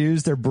been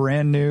used. They're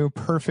brand new,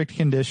 perfect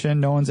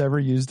condition. No one's ever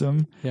used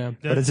them. Yeah.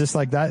 But it's just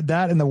like that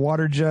and the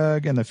water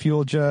jug and the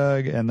fuel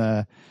jug and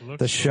the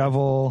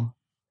shovel.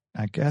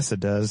 I guess it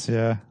does.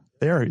 Yeah.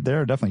 They are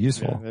definitely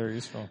useful, Yeah, they're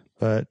useful.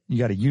 but you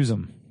got to use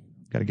them.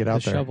 Got to get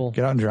out there. shovel.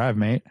 Get out and drive,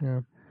 mate.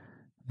 Yeah.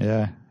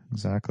 Yeah,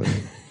 exactly.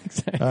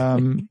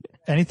 Exactly.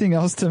 Anything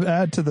else to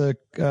add to the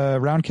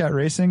Round Cat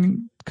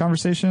Racing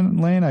conversation,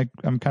 Lane?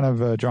 I'm kind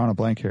of drawing a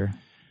blank here.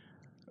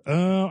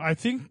 I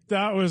think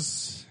that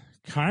was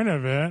kind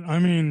of it. I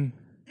mean,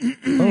 it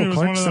was Clark's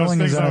one of those selling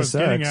his things I was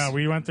getting NSX. at.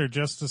 We went there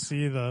just to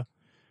see the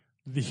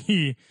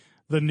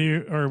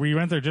new, or we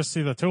went there just to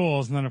see the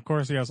tools, and then of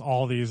course he has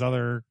all these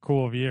other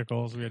cool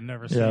vehicles we had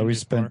never seen. Yeah, we before.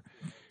 spent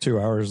 2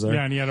 hours there.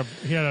 Yeah, and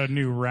he had a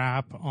new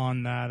wrap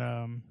on that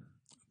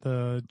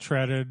the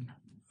treaded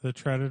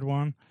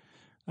one.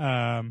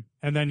 And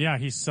then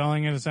he's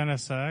selling his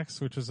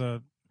NSX, which is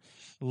a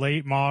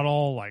late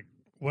model, like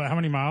how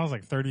many miles?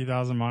 Like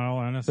 30,000 mile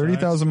NSX.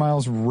 30,000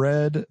 miles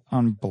red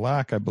on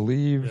black, I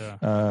believe.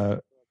 Yeah.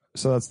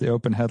 So that's the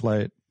open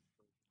headlight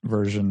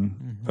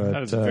version. But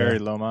That is very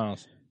low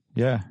miles.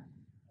 yeah.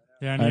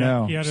 Yeah, and I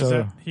know. he had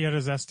So- he had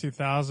his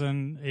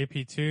S2000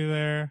 AP2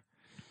 there,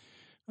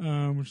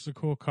 which is a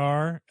cool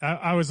car.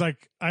 I was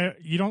like,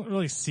 you don't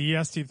really see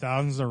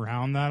S2000s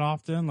around that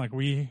often. Like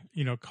we,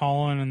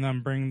 Colin and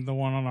them bring the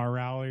one on our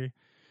rally,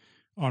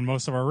 on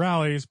most of our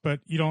rallies,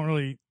 but you don't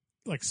really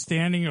like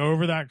standing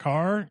over that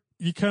car.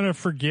 You kind of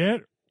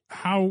forget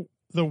how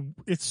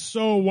it's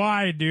so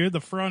wide, dude. The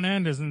front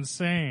end is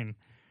insane.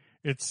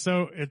 It's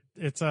so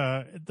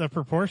the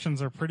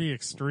proportions are pretty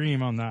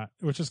extreme on that,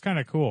 which is kind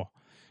of cool.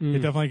 It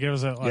definitely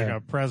gives it like Yeah. a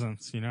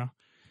presence, Yeah.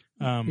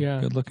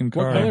 Good looking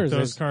What car. color is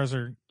Those it? cars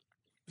are,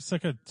 it's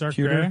like a dark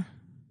Pewter? gray.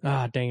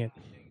 Ah, dang it.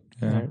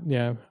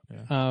 Yeah.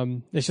 Yeah.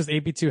 It's just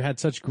AP2 had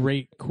such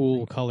great,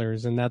 cool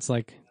colors, and that's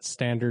like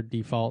standard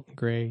default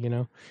gray, you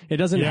know? It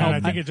doesn't Yeah, help.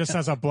 and I think it just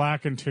has a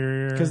black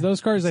interior. Because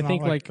those cars, It's I not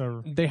think, like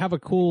the- they have a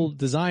cool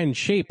design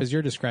shape, as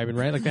you're describing,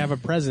 right? Like they have a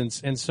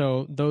presence, and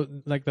so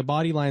like the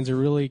body lines are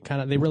really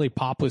they really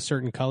pop with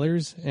certain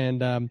colors,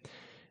 and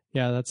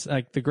yeah, that's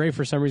like the gray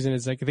for some reason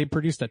is like they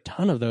produced a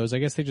ton of those. I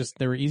guess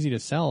they were easy to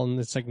sell, and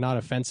it's like not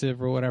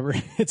offensive or whatever.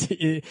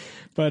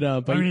 But I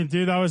mean,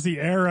 dude, that was the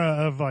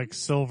era of like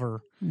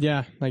silver.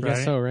 yeah, I guess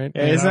Right? so, right?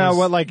 Yeah, isn't that that was-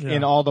 what like yeah.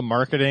 in all the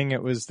marketing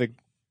it was the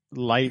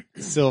light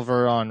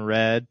silver on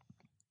red?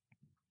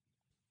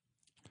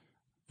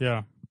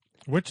 Yeah.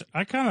 Which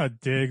I kind of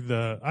dig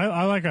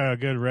I like a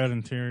good red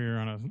interior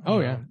on a Oh,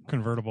 on a yeah.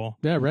 convertible.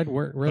 Yeah, red's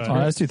But- great. Oh,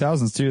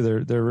 S2000s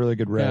too. They're really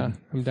good red. Yeah,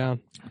 I'm down.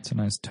 It's a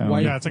nice tone.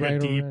 White. Yeah, it's like Right a or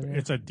deep. red, yeah.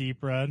 It's a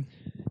deep red.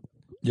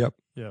 Yep.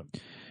 Yeah.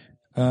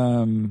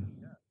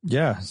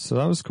 Yeah, so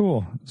that was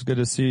cool. It's good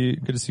to see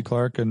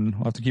Clark, and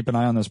we'll have to keep an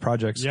eye on those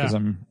projects because Yeah.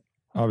 I'm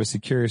obviously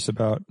curious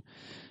about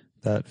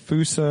that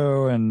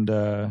Fuso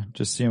and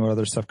just seeing what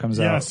other stuff comes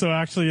Yeah. out. So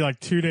actually, like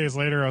 2 days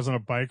later, I was on a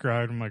bike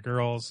ride with my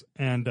girls,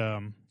 and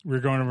we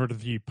were going over to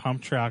the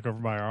pump track over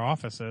by our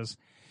offices,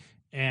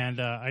 and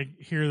I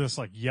hear this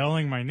like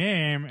yelling my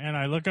name, and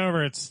I look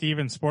over at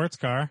Steven Sports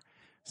Car,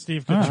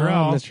 Steve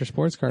Cottrell, Mr.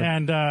 Sports Car.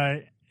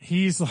 and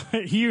he's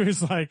like,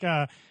 he's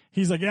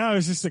like, yeah, I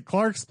was just at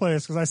Clark's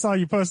place because I saw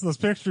you post those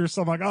pictures.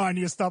 So I'm like, oh, I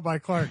need to stop by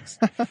Clark's.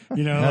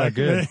 You know, Yeah, like,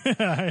 good.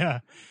 yeah,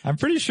 I'm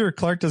pretty sure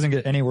Clark doesn't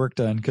get any work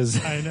done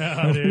because I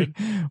know, dude.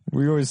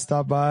 we always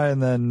stop by,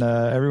 and then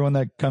everyone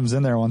that comes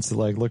in there wants to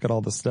like look at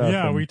all the stuff.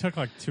 Yeah, and- we took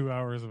like 2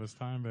 hours of his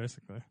time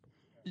basically.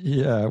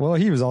 Yeah, well,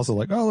 he was also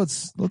like, "Oh,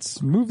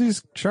 let's move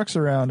these trucks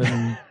around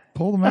and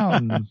pull them out."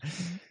 And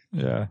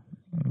yeah,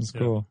 it was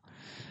cool.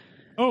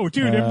 Oh,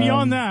 dude, and Um,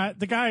 beyond that,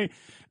 the guy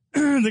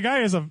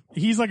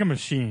he's like a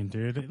machine,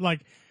 dude.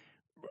 Like,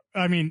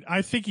 I mean,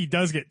 I think he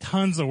does get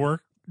tons of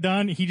work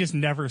done. He just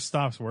never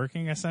stops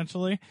working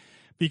essentially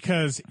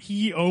because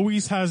he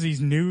always has these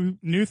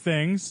new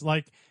things,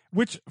 like,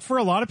 which for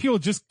a lot of people,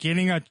 just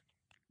getting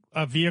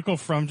a vehicle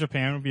from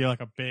Japan would be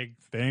like a big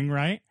thing,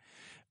 right?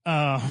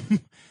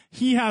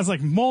 He has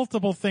like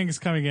multiple things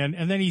coming in,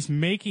 and then he's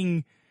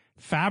making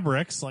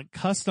fabrics, like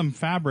custom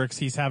fabrics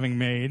he's having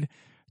made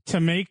to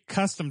make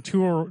custom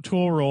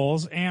tool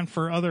rolls and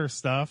for other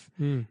stuff.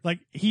 Like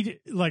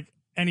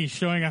and he's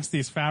showing us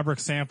these fabric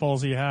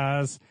samples he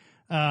has.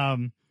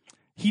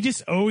 He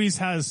just always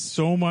has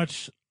so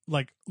much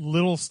like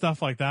little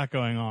stuff like that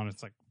going on.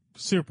 It's like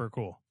super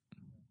cool.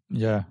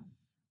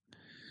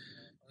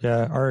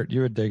 Yeah, Art,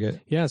 you would dig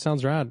it. Yeah, it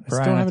sounds rad. I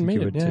Brian, still I haven't think made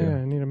you it. would Yeah, too.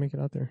 I need to make it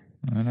out there.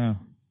 I know.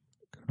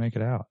 Gotta make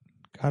it out.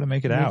 Gotta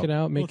make it Make out. it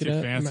out. Make A it little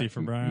up. too fancy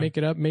for Brian. Make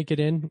it up. Make it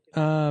in.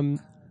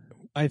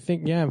 I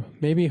think, yeah,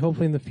 maybe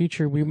hopefully in the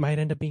future we might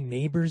end up being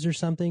neighbors or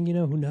something. You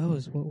know, who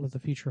knows what the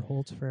future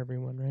holds for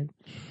everyone, right?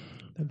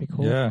 That'd be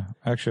cool. Yeah,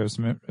 actually, I have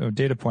some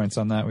data points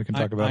on that we can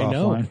talk about I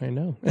know. offline. I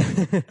know.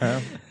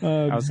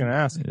 I was going to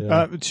ask.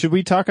 Yeah. Should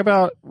we talk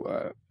about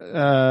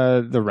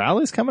the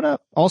rallies coming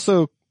up?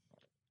 Also,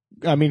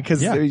 I mean,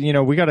 because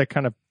Yeah. we got to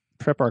kind of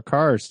prep our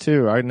cars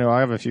too. I know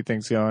I have a few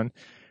things going,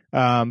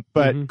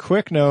 but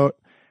quick note.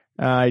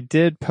 I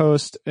did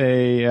post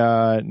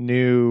a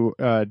new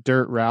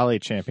dirt rally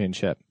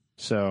championship.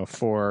 So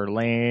for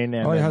Lane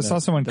and Oh yeah, I then saw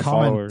someone the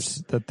comment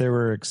followers. that they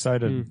were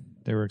excited.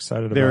 They were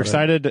excited about They were it.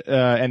 excited,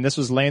 and this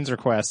was Lane's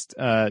request.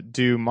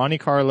 Do Monte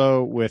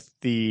Carlo with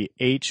the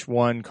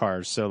H1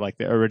 cars, so like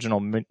the original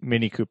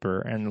Mini Cooper,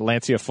 and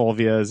Lancia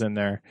Fulvia is in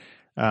there.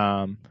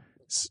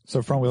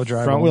 So front wheel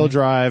drive. Front wheel only?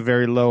 drive,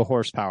 very low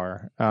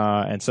horsepower,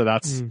 and so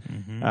that's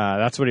Mm-hmm.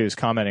 that's what he was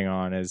commenting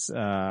on. Is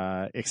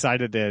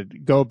excited to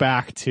go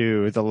back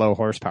to the low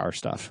horsepower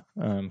stuff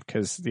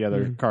because the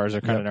other cars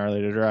are kind of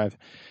gnarly to drive.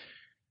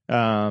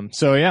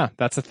 So yeah,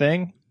 that's a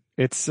thing.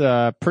 It's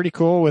pretty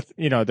cool. With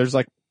there's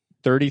like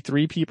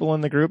 33 people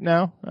in the group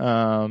now,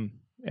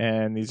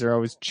 and these are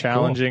always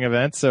challenging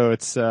events. So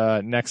it's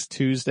next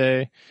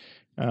Tuesday.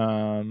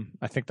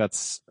 I think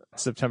that's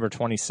September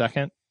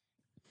 22nd.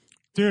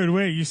 Dude,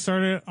 wait, you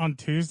started on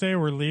Tuesday.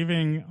 We're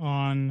leaving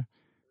on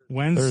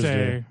Wednesday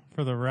Thursday.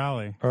 for the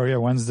rally. Oh yeah,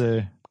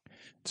 Wednesday.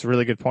 It's a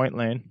really good point,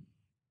 Lane.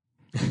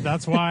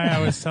 That's why I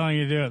was telling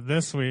you to do it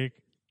this week.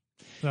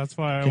 That's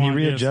why I Can you wanted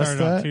you to readjust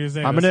start on that?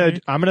 Tuesday. I'm this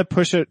week. gonna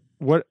push it.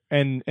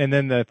 And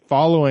then the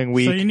following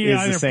week So you need to is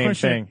either the same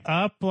push thing. it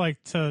up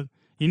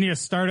you need to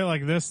start it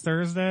like this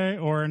Thursday,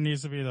 or it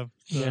needs to be the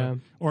Yeah.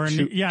 or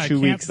Two- it 2 can't-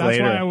 weeks that's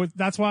later. Why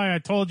that's why I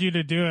told you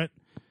to do it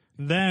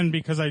then,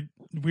 because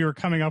we were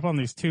coming up on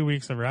these 2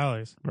 weeks of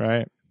rallies.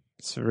 Right.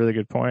 It's a really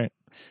good point.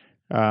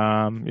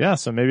 Yeah,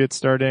 so maybe it's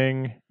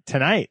starting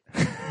tonight.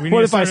 We need What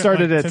to if I start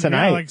started it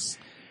tonight? Yeah, like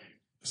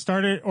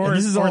start it or And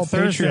this is or all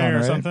Thursday Patreon, or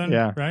right? something.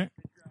 Yeah. Right.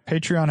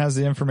 Patreon has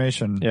the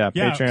information. Yeah,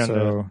 Yeah. Patreon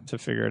So- to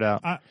figure it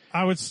out.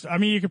 I would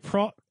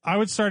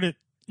start it.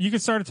 You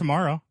could start it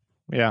tomorrow.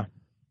 Yeah.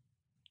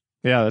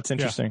 Yeah, that's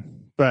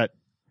interesting. But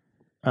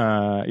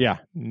yeah,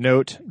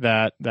 note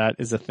that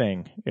is a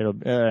thing. It'll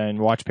and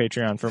watch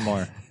Patreon for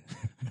more.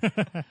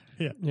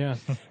 Yeah,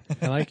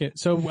 I like it.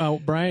 So,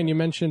 Brian, you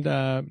mentioned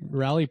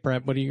rally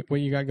prep. What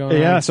you got going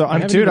on? Yeah, so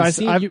I'm, haven't dude, even I-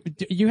 seen I've-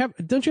 you,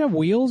 don't you have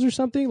wheels or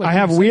something? Like I you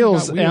have said you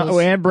wheels got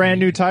and brand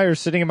new tires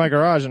sitting in my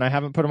garage, and I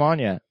haven't put them on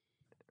yet.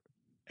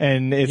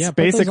 And it's Yeah, put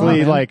those basically on,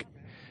 man. like,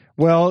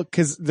 well,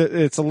 because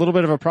it's a little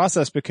bit of a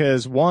process.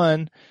 Because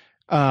one,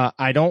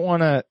 I don't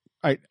want to.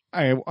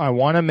 I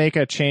want to make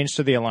a change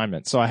to the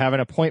alignment, so I have an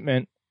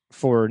appointment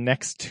for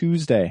next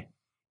Tuesday.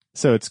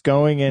 So it's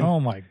going in. Oh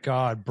my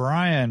God,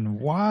 Brian,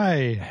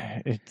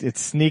 why? It's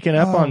sneaking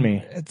up on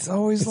me. It's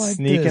always It's like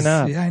sneaking this.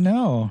 up. Yeah, I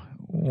know.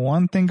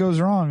 One thing goes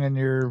wrong and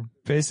you're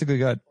basically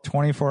got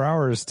 24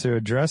 hours to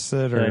address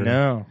it. Or I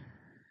know.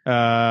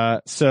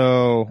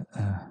 So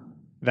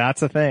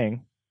that's a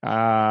thing.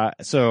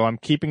 So I'm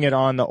keeping it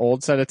on the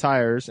old set of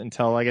tires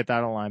until I get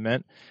that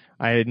alignment.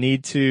 I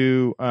need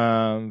to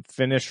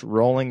finish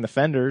rolling the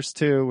fenders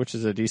too, which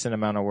is a decent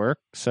amount of work.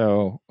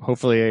 So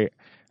hopefully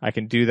I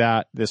can do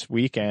that this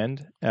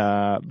weekend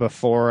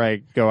before I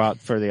go out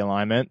for the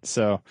alignment.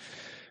 So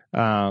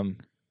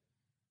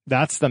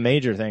that's the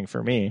major thing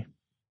for me.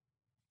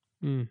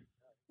 Mm.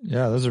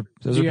 Yeah, those are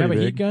Do you pretty have a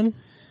big. heat gun?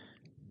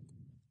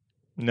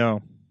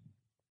 No.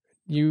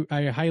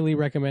 I highly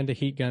recommend a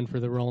heat gun for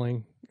the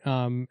rolling.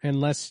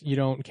 Unless you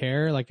don't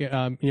care, like, the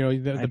I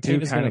do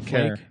paint is going kinda to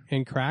care. flake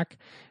and crack.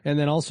 And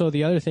then also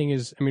the other thing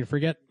is, I mean,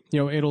 forget,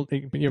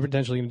 you're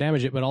potentially going to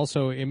damage it, but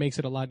also it makes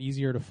it a lot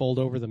easier to fold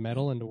over the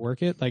metal and to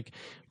work it, like,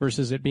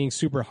 versus it being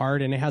super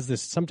hard. And it has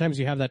this, sometimes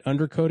you have that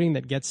undercoating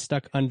that gets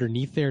stuck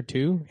underneath there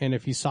too. And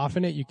if you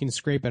soften it, you can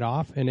scrape it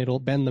off and it'll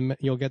bend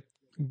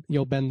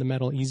you'll bend the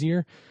metal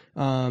easier.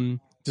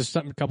 Just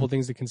a couple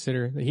things to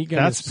consider. The heat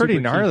gun That's is pretty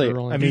super key for gnarly.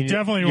 rolling. I mean, You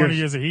definitely you're- want to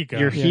use a heat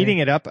gun. You're Yeah. heating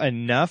it up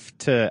enough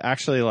to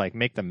actually like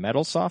make the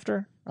metal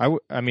softer.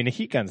 I mean, a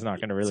heat gun's not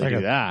going to really It's like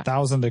do that.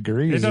 1,000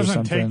 degrees It or doesn't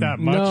something. take that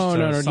much No, to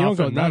you don't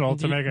go soften metal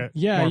to make it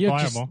more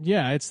pliable.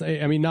 It's.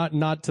 I mean,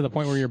 not to the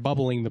point where you're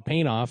bubbling the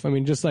paint off. I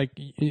mean, just like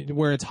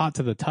where it's hot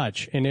to the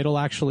touch, and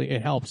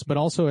it helps. But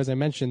also, as I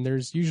mentioned,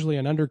 there's usually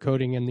an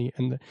undercoating in the.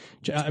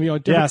 I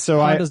mean, Yeah, so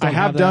Hondas I don't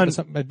have that, done- but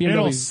some- but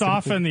It'll BMWs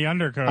soften the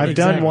undercoat. I've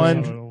done Exactly.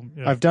 one. So it'll-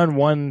 yeah. I've done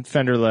one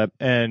fender lip,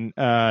 and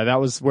that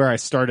was where I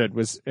started.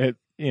 Was it?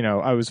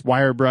 I was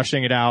wire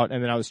brushing it out,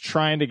 and then I was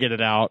trying to get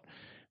it out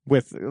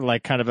with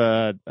like kind of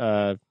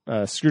a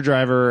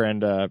screwdriver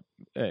and a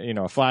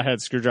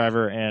flathead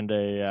screwdriver and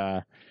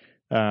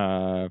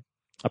a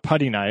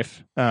putty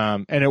knife,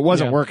 and it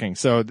wasn't Yeah. working.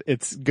 So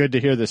it's good to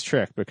hear this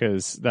trick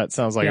because that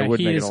sounds like Yeah, it would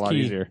heat make it is a lot key.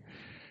 easier.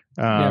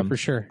 Yeah, for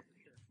sure.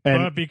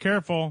 And But be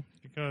careful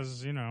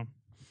because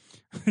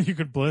you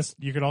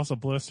could also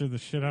blister the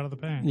shit out of the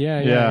paint. Yeah.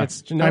 Yeah.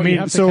 I mean, you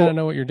have to kind of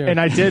know what you're doing. And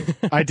I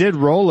did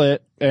roll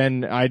it,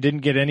 and I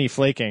didn't get any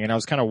flaking, and I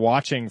was kind of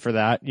watching for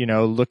that,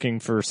 looking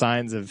for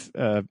signs of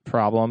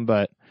problem,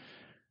 but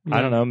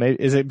I don't know.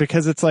 Maybe is it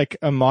because it's like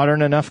a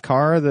modern enough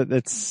car that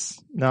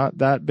it's not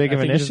that big I of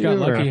an think you just issue?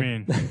 got or- I lucky.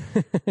 mean,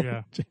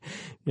 yeah,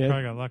 Yeah.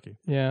 probably got lucky.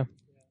 Yeah.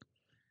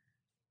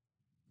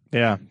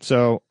 Yeah,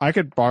 so I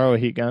could borrow a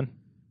heat gun.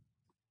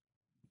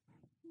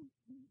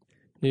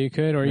 Yeah, you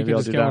could, or you Maybe could I'll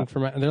just do get that. one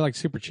from. They're like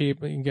super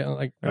cheap. You can get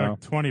like Oh.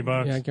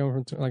 $20. get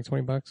one from like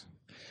 $20.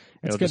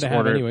 It's I'll good just to have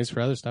order anyways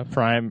for other stuff.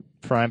 Prime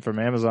from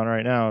Amazon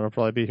right now. It'll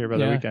probably be here by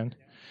the Yeah. weekend.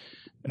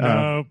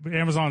 No,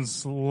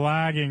 Amazon's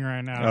lagging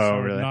right now. Oh, so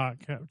really? not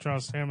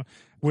trust him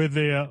with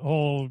the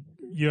whole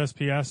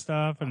USPS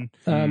stuff. And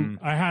Um,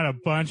 I had a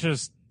bunch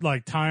of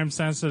like time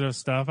sensitive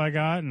stuff I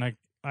got, and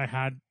I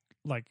had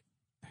like,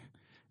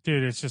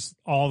 dude, it's just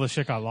all the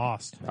shit got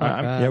lost.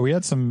 I'm- uh, Yeah, we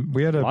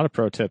had a lot of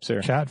pro tips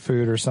here. cat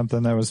food or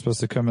something that was supposed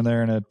to come in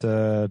there and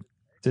it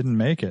didn't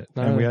make it.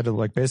 And we had to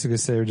like basically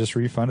say, just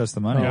refund us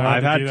the money. Yeah, I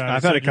I've to had- do that. I've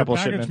It's had a like, couple your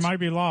package shipments. might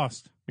be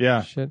lost.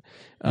 Yeah, shit.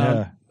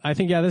 Yeah. I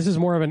think this is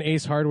more of an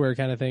Ace Hardware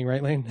kind of thing,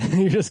 right, Lane?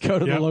 You just go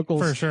to Yep, the local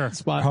for sure.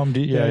 spot. Home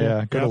Depot.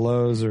 Yeah. Go to Yep.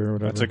 Lowe's or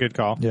whatever. that's a good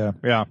call. Yeah.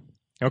 Yeah.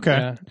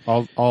 Okay.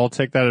 Yeah. I'll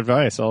take that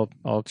advice. I'll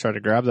try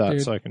to grab that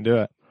Dude. so I can do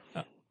it.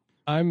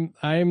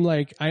 I'm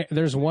like,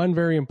 there's one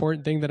very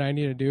important thing that I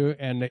need to do,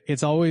 and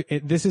it's always,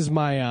 this is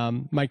my,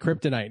 my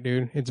kryptonite,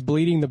 dude. It's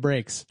bleeding the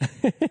brakes.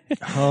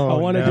 Oh, I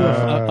want to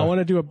no. I want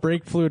to do a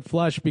brake fluid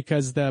flush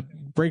because the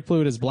brake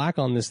fluid is black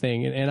on this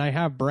thing, and I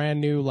have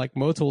brand new like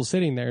Motul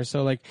sitting there.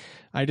 So like,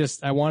 I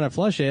want to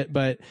flush it,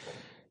 but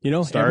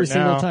Start every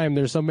single now. time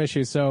there's some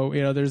issue. So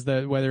there's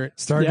whether it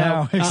Start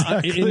now,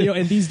 exactly.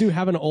 and these do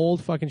have an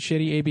old fucking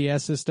shitty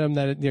ABS system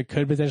that it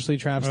could potentially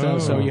trap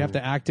stuff. So Oh. you have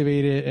to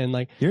activate it and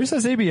like Yours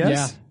has ABS?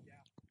 Yeah.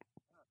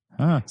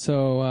 Huh.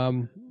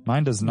 so.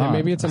 Mine does not.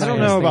 maybe it's I an don't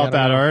iOS know thing, about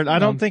that, know. Art. I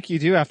don't think you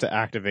do have to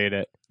activate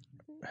it.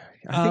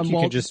 I think you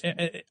well, can just.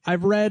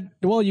 I've read.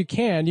 Well, you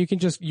can do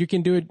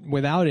it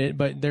without it,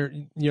 but there,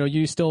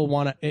 you still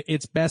want to.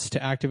 It's best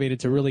to activate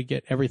it to really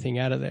get everything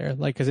out of there,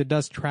 like because it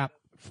does trap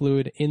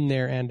fluid in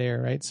there and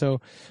air, right? So,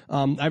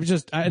 I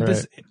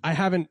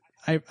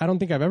don't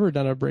think I've ever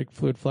done a brake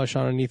fluid flush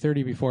on an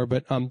E30 before,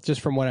 but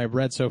just from what I've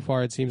read so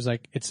far, it seems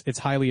like it's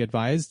highly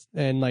advised,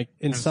 and like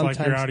and It's sometimes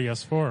like your Audi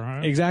S4,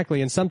 right?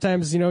 exactly, and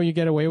sometimes you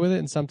get away with it,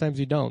 and sometimes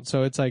you don't.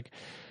 So it's like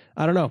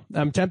I don't know.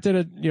 I'm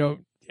tempted to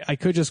I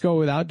could just go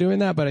without doing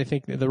that, but I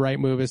think the right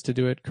move is to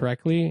do it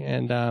correctly.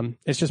 And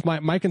it's just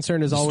my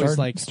concern is always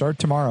start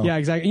tomorrow. Yeah,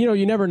 exactly.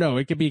 You never know.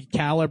 It could be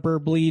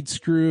caliper, bleed,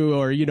 screw,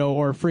 or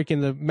or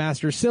freaking the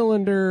master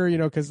cylinder.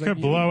 Because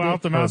could blow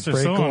out the master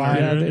brake cylinder.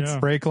 line,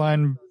 brake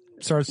line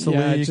starts to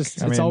leak.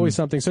 It's always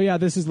something. So yeah,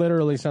 this is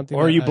literally something.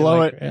 Or you blow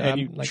like, it and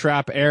you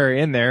trap air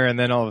in there, and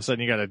then all of a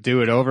sudden you got to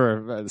do it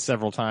over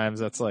several times.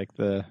 That's like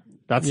the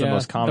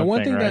most common the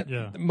one thing right?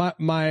 that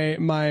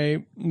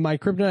my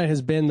kryptonite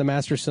has been the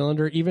master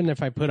cylinder. Even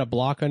if I put a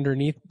block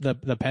underneath the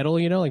pedal,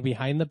 like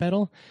behind the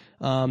pedal,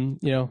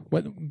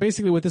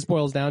 what this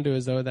boils down to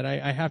is though that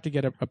I have to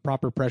get a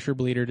proper pressure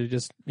bleeder to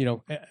just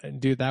do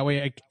it that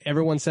way.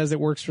 Everyone says it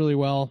works really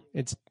well.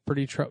 It's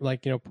pretty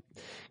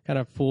kind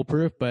of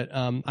foolproof, but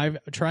I've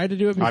tried to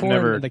do it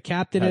before. And the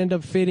cap didn't end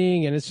up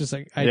fitting, and it's just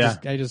like I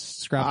just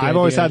scrapped. I've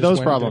always had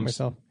those problems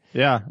myself.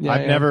 Yeah,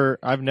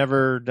 I've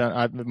never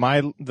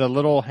done the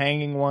little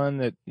hanging one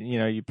that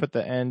you put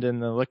the end in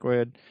the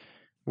liquid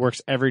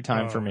works every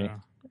time for me,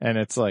 and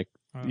it's like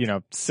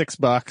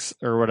 $6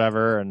 or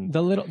whatever, and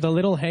the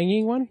little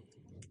hanging one.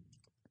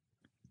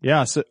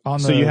 Yeah, so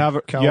you have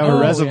a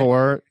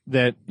reservoir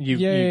that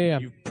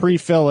you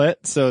pre-fill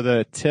it, so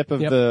the tip of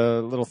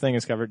the little thing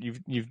is covered.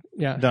 You've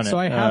done it. So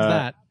I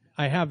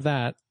have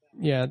that.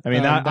 Yeah. I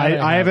mean,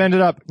 I have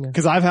ended up,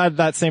 because I've had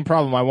that same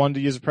problem. I wanted to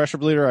use a pressure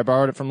bleeder. I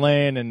borrowed it from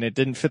Lane, and it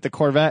didn't fit the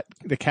Corvette.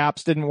 The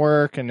caps didn't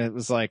work, and it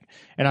was like,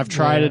 and I've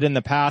tried it in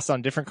the past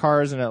on different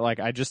cars, and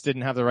I just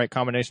didn't have the right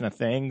combination of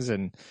things.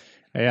 And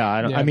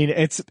I mean,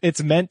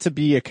 it's meant to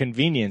be a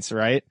convenience,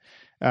 right?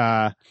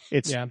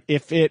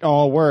 If it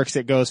all works,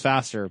 it goes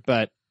faster.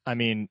 But I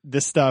mean,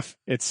 this stuff,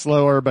 it's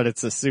slower, but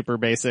it's a super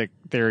basic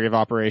theory of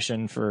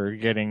operation for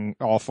getting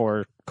all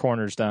four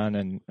corners done.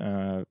 And,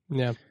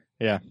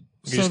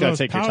 you just gotta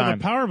take your time.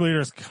 The power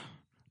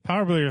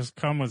bleeders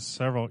come with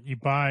several. You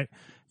buy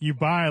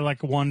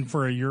like one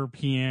for a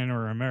European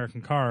or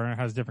American car, and it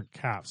has different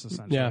caps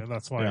essentially. Yeah.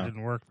 That's why it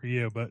didn't work for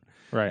you, but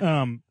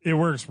right. It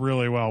works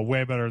really well,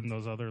 way better than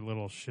those other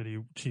little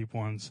shitty cheap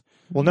ones.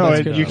 Well, no,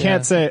 you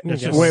can't say.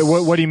 Wait,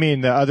 what do you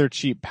mean? The other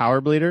cheap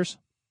power bleeders?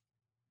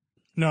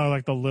 No,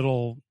 like the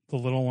little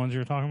ones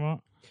you're talking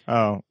about.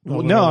 Oh,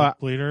 well, no,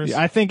 bleeders.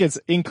 I think it's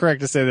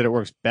incorrect to say that it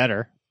works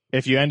better.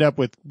 If you end up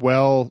with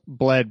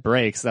well-bled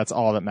brakes, that's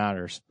all that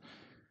matters.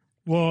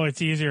 Well, it's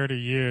easier to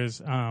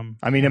use.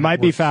 I mean, it might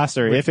be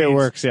faster. If it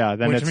works, then it's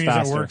faster. Which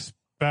means it works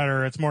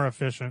better. It's more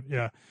efficient.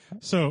 Yeah.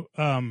 So,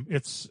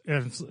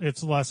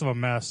 it's less of a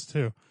mess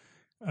too.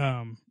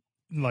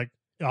 Like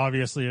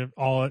obviously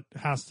all it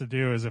has to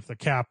do is if the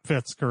cap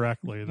fits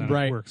correctly, then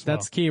it works well.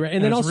 That's key, right?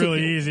 And then it's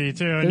really easy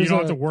too. And you don't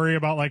have to worry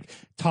about like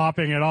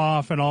topping it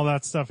off and all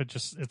that stuff.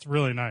 It's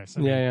really nice.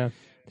 I mean,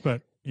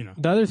 but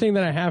the other thing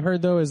that I have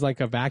heard though is like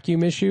a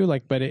vacuum issue,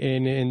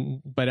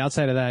 but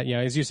outside of that,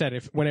 as you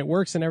said, when it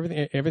works and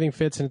everything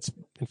fits and it's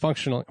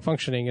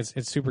functioning,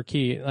 it's super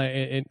key.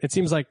 It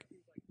seems like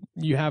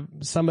you have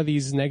some of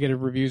these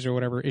negative reviews or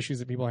whatever issues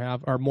that people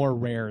have are more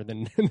rare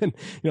than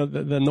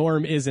the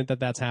norm isn't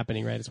that's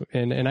happening, right?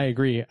 And I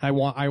agree.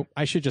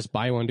 I should just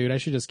buy one, dude. I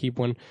should just keep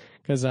one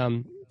because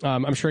I'm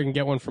sure I can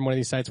get one from one of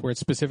these sites where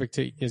it's specific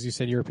to, as you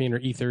said, European or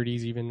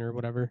E30s even or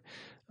whatever.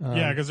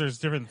 Because there's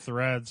different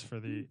threads for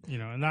the,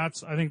 and I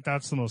think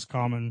that's the most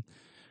common,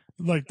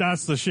 like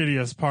that's the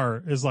shittiest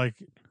part is like,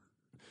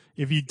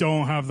 if you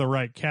don't have the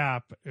right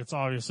cap, it's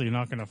obviously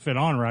not going to fit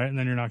on right, and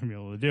then you're not going to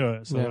be able to do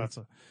it. So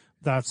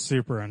that's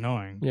super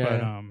annoying.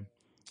 Yeah.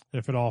 But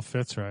if it all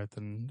fits right,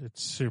 then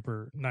it's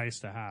super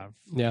nice to have.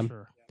 Yeah.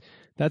 Sure.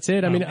 That's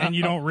it. I mean, and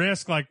you don't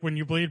risk like when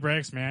you bleed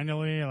brakes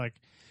manually, like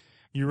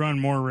you run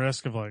more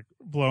risk of like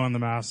blowing the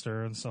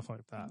master and stuff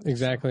like that.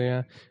 Exactly.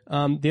 So.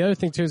 Yeah. The other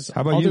thing too is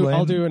how about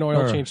I'll do an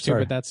oil change too,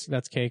 but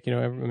that's cake.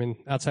 I mean,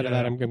 outside of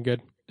that, I'm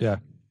good. Yeah.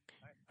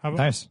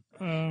 Nice.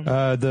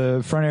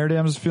 The front air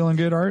dam's feeling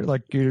good, Art?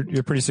 Like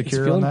you're pretty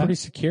secure on that? Pretty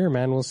secure,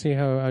 man. We'll see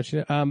how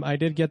I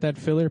did get that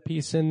filler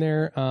piece in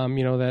there,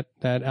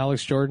 that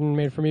Alex Jordan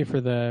made for me for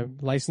the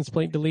license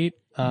plate delete.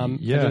 I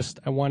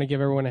want to give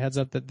everyone a heads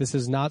up that this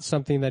is not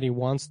something that he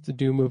wants to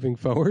do moving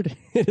forward.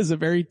 It is a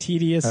very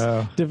tedious,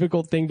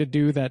 difficult thing to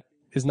do that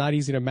is not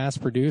easy to mass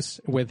produce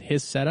with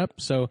his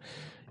setup. So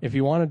if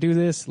you want to do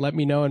this, let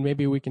me know, and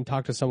maybe we can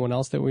talk to someone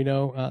else that we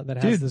know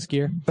that has this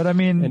gear. But I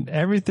mean,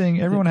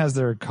 everyone has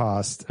their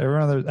cost.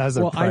 Everyone has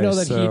their price. I know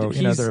that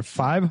they're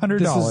 $500.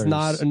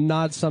 This is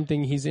not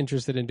something he's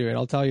interested in doing.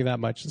 I'll tell you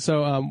that much.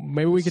 So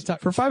maybe we could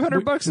talk for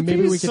 $500 a piece.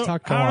 Maybe we could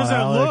talk. How does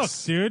that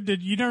look,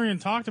 dude? You never even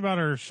talked about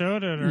it or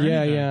showed it or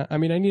anything. Yeah. I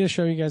mean, I need to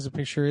show you guys a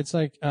picture. It's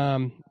like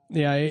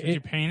Did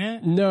you paint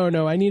it?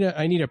 No. I need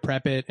to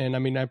prep it, and I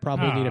mean, I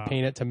probably need to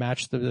paint it to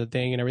match the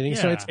thing and everything.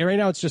 Yeah. So it's right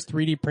now it's just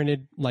 3D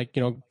printed, like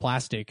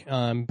plastic.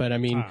 But I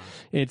mean,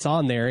 it's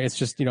on there. It's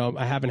just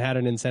I haven't had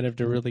an incentive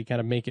to really kind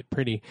of make it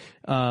pretty.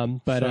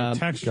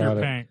 Texture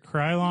paint,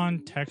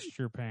 Krylon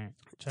texture paint.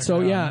 check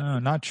So it out. yeah, No,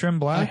 not trim I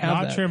black. have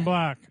Not that. trim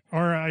black,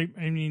 or I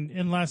mean,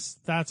 unless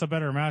that's a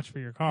better match for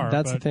your car.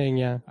 That's but, the thing.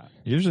 Yeah.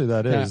 Usually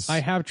that Yeah, is. I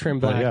have trim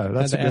But black. yeah,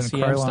 that's a the good SEM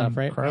Krylon, stuff,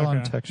 right?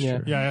 Krylon Okay.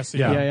 texture. Yeah, I see.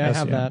 Yeah, I have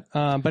SEM.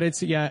 that. But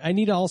it's, I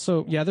need to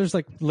also, there's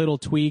like little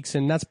tweaks,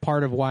 and that's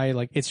part of why,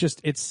 like,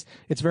 it's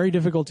very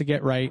difficult to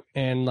get right.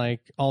 And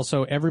like,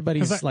 also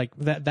everybody's like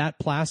that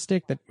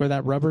plastic or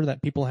that rubber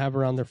that people have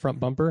around their front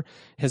bumper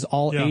has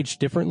all aged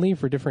differently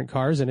for different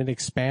cars, and it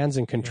expands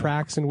and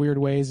contracts in weird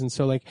ways. And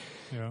so like,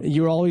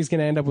 you're always going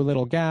to end up with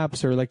little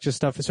gaps or like just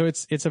stuff. So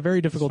it's a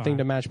very difficult thing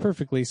to match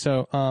perfectly.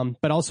 So,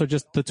 but also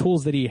just the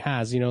tools that he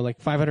has, like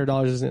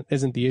 $500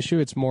 isn't the issue.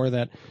 It's more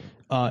that,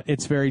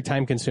 it's very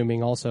time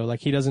consuming also.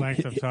 Like he doesn't,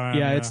 Length of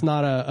time, it's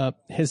not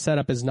his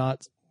setup is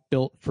not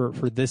built for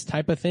this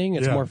type of thing.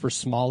 It's more for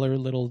smaller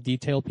little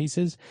detail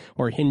pieces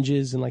or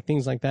hinges and like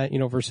things like that,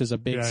 versus a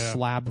big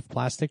slab of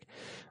plastic.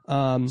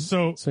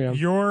 So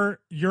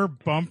your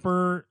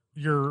bumper,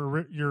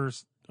 your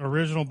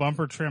original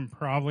bumper trim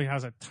probably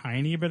has a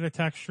tiny bit of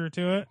texture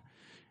to it,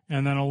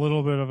 and then a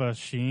little bit of a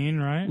sheen,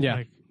 right? Yeah.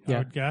 Like, I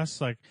would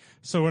guess. Like,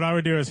 so what I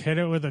would do is hit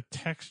it with a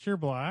texture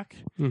black,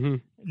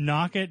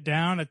 knock it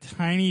down a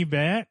tiny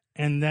bit,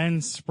 and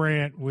then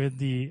spray it with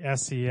the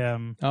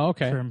SEM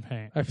trim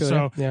paint. I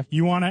feel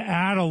you want to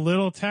add a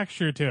little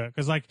texture to it,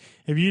 because like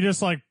if you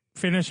just like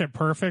finish it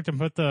perfect and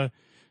put the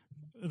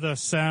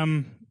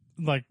SEM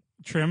like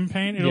trim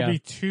paint, it'll be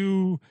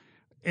too.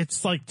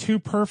 It's like too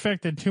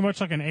perfect and too much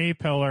like an A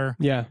pillar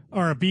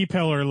or a B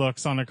pillar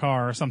looks on a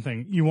car or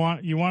something. You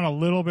want a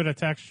little bit of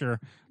texture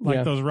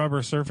like those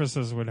rubber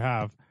surfaces would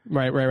have.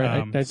 Right.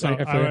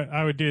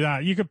 I would do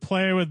that. You could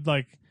play with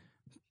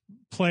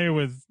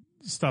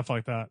stuff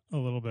like that a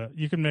little bit.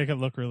 You can make it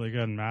look really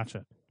good and match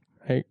it.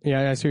 I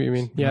see what you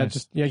mean. Yeah, Nice.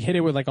 just hit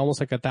it with like almost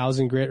like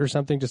 1,000 grit or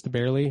something, just to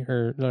barely,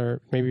 or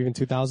maybe even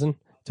 2,000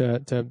 to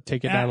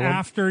take it down a little.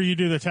 After you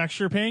do the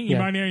texture paint, you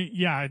might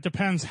it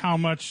depends how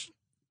much.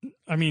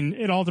 I mean,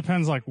 it all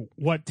depends like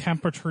what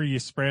temperature you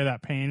spray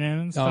that paint in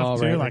and stuff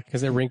too. Right, like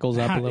because it wrinkles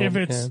up a little. If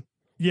it's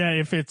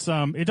if it's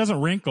it doesn't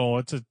wrinkle,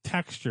 it's a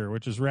texture,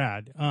 which is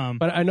rad.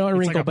 But I know it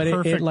wrinkle, like but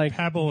it like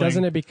pebbling.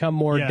 doesn't it become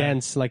more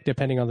dense like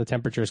depending on the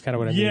temperature? Is kind of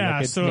what I mean. Yeah.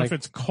 Like So if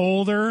it's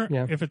colder,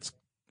 if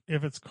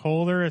it's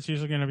colder, it's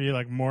usually going to be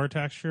like more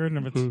textured,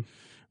 and if it's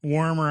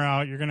warmer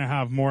out, you're going to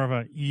have more of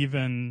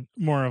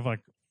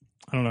like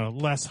I don't know,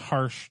 less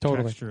harsh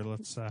texture.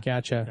 Let's say.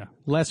 Gotcha. Yeah.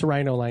 Less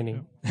rhino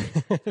lining.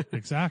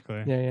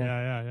 Exactly.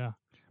 Yeah.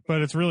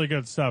 But it's really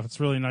good stuff. It's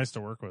really nice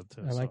to work with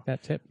too. I like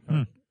that tip.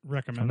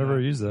 Recommend. I've never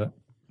used that.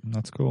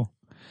 That's cool.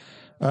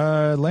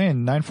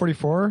 Lane,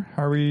 944.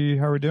 How are we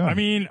doing? I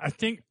mean, I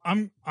think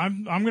I'm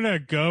gonna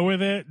go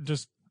with it.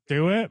 Just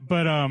do it.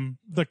 But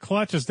the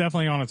clutch is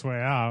definitely on its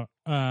way out.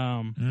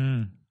 I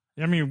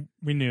mean,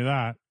 we knew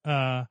that.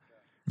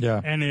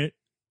 And it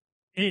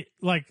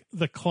like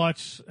the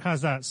clutch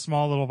has that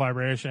small little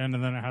vibration,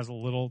 and then it has a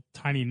little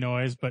tiny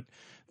noise, but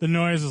the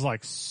noise is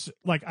like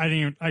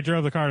I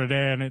drove the car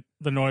today and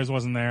the noise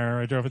wasn't there.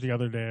 I drove it the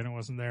other day and it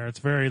wasn't there. It's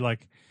very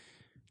like,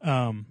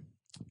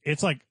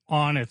 it's like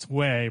on its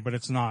way, but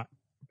it's not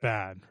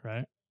bad.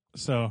 Right.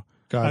 So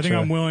Gotcha. I think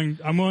I'm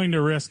willing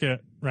to risk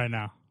it right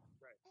now.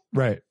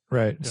 Right.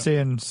 Yep.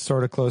 Staying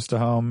sort of close to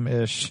home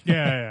ish.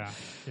 Yeah.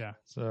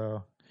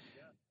 So,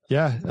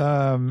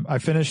 I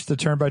finished the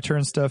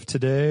turn-by-turn stuff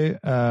today.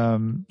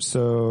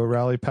 So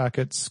rally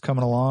packet's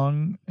coming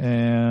along,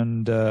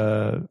 and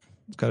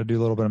got to do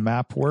a little bit of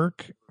map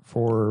work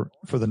for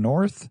the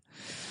north.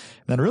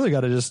 And then really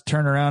got to just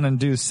turn around and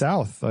do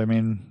south. I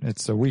mean,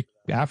 it's a week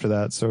after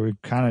that, so we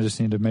kind of just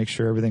need to make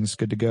sure everything's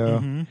good to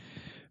go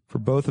for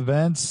both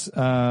events.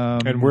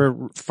 And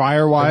we're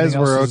fire-wise,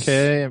 we're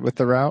okay with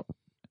the route.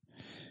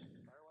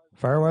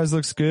 Firewise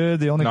looks good.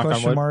 The only Knock on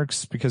question wood.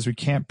 marks, because we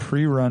can't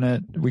pre-run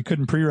it, we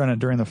couldn't pre-run it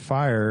during the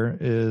fire,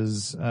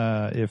 is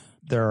if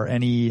there are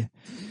any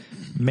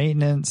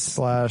maintenance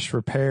 /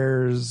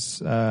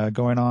 repairs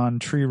going on,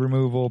 tree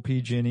removal,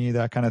 PG&E,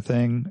 that kind of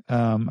thing.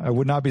 I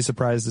would not be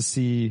surprised to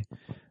see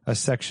a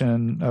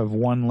section of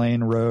one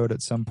lane road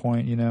at some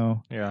point,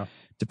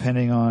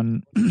 depending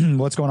on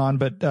what's going on.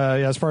 But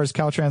as far as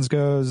Caltrans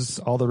goes,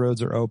 all the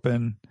roads are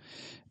open.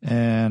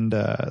 And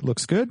it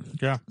looks good.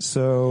 Yeah.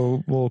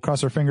 So we'll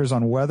cross our fingers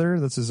on weather.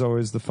 This is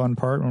always the fun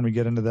part when we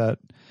get into that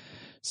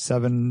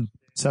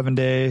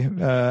 7-day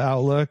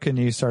outlook and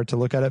you start to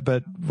look at it.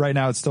 But right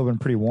now it's still been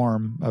pretty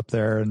warm up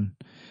there, and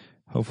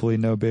hopefully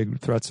no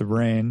big threats of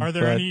rain. Are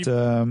there any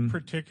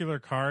particular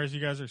cars you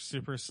guys are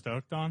super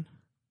stoked on?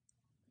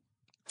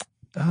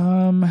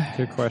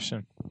 Good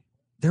question.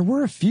 There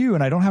were a few,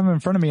 and I don't have them in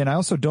front of me, and I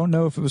also don't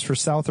know if it was for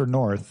south or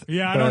north.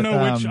 Yeah, I don't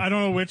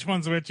know which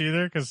one's which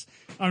either, because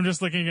I'm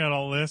just looking at a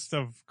list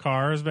of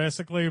cars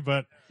basically.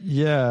 But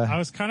yeah, I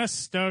was kind of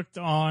stoked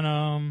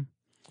on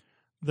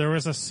there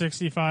was a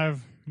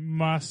 65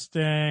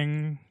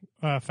 Mustang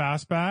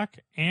fastback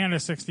and a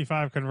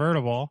 65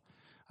 convertible.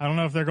 I don't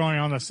know if they're going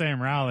on the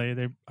same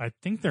rally. I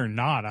think they're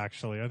not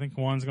actually. I think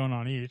one's going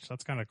on each.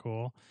 That's kind of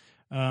cool.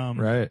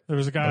 Right. There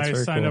was a guy That's who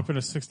very signed cool. up in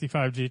a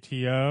 65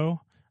 GTO.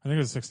 I think it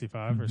was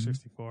 65 or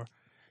 64.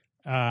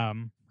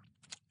 And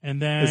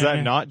then Is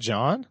that not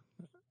John?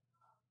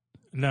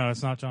 No,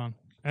 it's not John.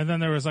 And then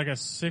there was like a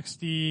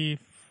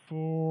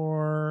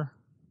 64.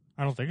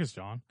 I don't think it's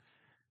John.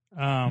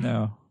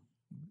 No.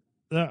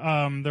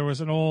 There was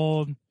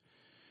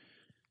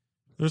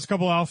there's a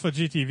couple Alpha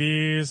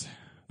GTVs.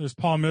 There's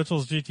Paul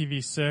Mitchell's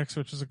GTV6,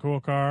 which is a cool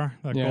car,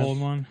 that gold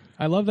one.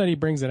 I love that he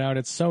brings it out.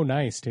 It's so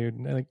nice, dude.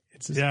 Like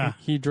it's just,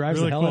 he drives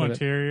really the hell cool out of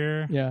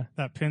interior. it. Yeah,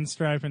 that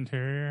pinstripe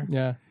interior.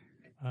 yeah.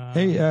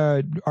 Hey,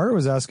 Art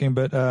was asking,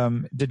 but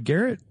did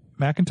Garrett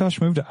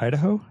McIntosh move to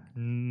Idaho? I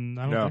don't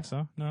No. think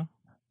so. No.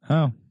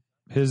 Oh,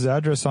 his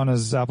address on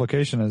his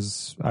application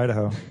is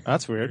Idaho.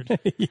 That's weird.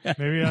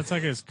 Maybe that's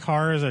like his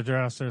car's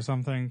address or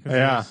something. 'Cause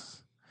Yeah.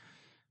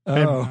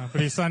 Oh,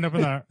 but he signed up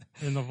in the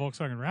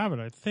Volkswagen Rabbit,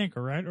 I think,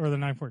 or the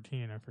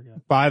 914. I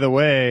forget. By the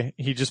way,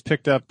 he just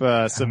picked up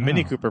some Oh.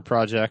 Mini Cooper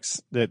projects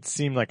that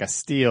seemed like a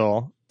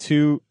steal.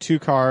 Two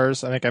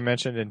cars, I think I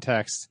mentioned in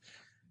text.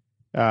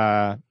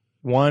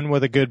 One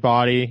with a good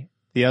body,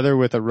 the other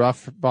with a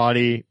rough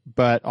body,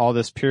 but all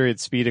this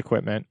period speed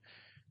equipment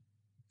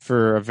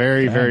for a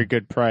very, very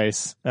good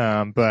price.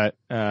 But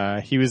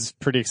he was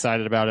pretty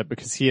excited about it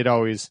because he'd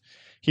always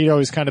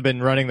kind of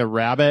been running the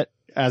Rabbit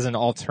as an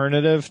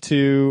alternative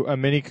to a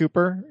Mini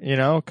Cooper,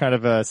 kind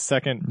of a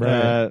second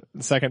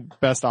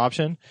best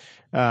option.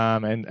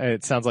 And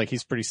it sounds like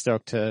he's pretty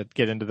stoked to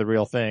get into the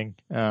real thing.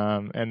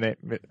 And they,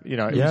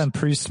 and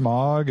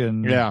pre-smog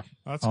and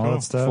That's all cool.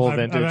 that stuff. Full I've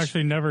vintage.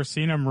 actually never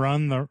seen him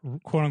run the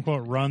quote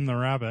unquote run the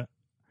Rabbit.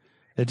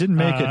 It didn't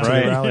make it to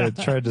Right. the rally it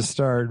tried to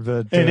start,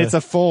 but and it's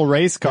a full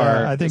race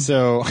car. yeah, I think-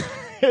 so.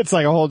 It's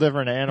like a whole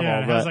different animal,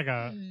 Yeah, it but has like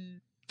a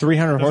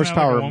 300 doesn't it have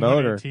horsepower like a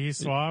motor. 1.8T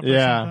swap or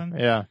Yeah, something?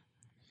 yeah.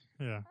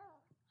 Yeah.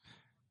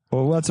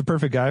 well, that's a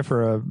perfect guy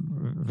for a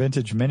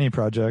vintage mini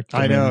project.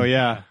 I know. mean,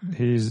 Yeah.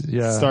 He's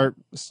Start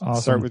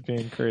awesome. with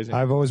being crazy.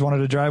 I've always wanted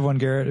to drive one,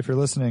 Garrett. If you're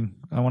listening,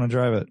 I want to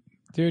drive it.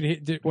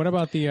 Dude, what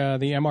about the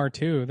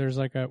MR2? There's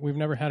we've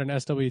never had an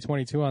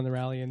SW22 on the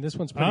rally, and this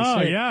one's pretty Oh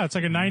sick. yeah, it's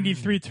like a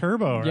 93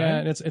 turbo, right? Yeah,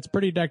 and it's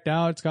pretty decked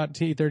out. It's got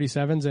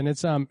T37s,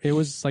 and it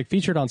was like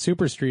featured on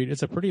Super Street.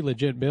 It's a pretty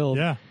legit build.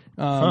 Yeah.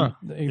 That-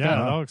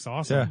 That looks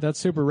awesome. Yeah. that's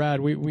super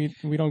rad. We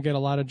don't get a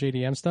lot of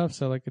JDM stuff,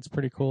 so like it's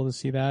pretty cool to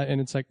see that, and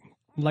it's like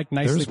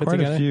nicely There's put quite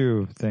together. a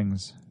few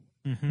things.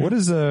 Mhm. What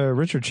is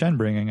Richard Chen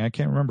bringing? I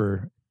can't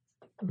remember.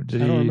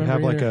 Did I don't he remember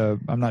have like either.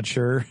 I'm not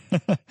sure.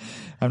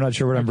 I'm not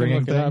sure what I I'm can bringing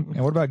look it thing. up.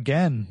 And what about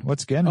Gen?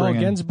 What's Gen Oh,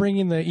 bringing? Gen's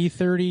bringing the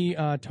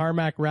E30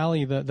 Tarmac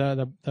Rally, the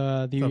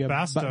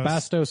Bastos.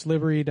 Bastos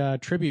liveried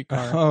tribute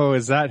car. Oh,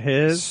 is that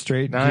his?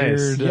 Straight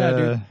Nice. geared Yeah,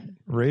 dude.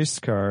 race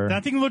car.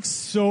 That thing looks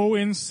so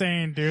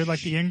insane, dude.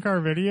 Like the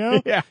in-car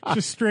video. Yeah.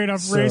 Just straight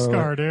up So race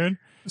car, dude.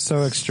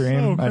 so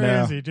extreme. So I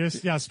know. crazy. Just,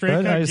 straight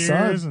But cut I saw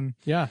gears it. and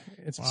Yeah,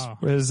 it's wow.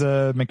 His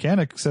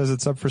mechanic says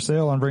it's up for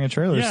sale on Bring a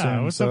Trailer Yeah,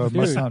 soon, what's so up, it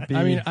must dude. not be.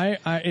 I mean,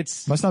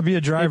 it's must not be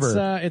a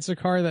driver. It's a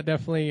car that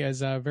definitely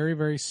is very,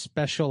 very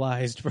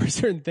specialized for a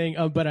certain thing.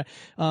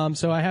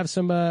 So I have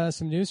some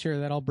news here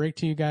that I'll break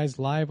to you guys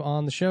live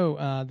on the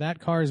show. That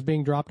car is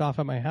being dropped off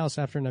at my house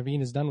after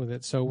Naveen is done with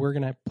it. So we're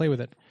going to play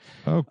with it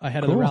Oh,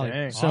 ahead cool. of the rally.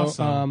 Dang, So,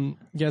 awesome.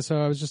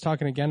 so I was just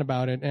talking again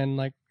about it, and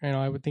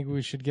I would think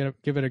we should give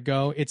it a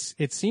go.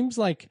 It seems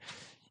like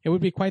it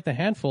would be quite the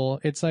handful.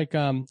 It's like,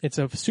 it's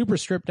a super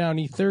stripped down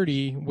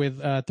E30 with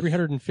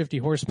 350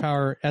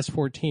 horsepower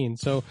S14.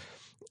 So,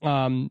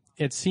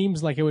 it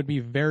seems like it would be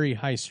very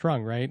high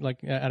strung, right?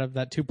 Like out of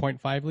that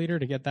 2.5 liter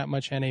to get that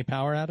much NA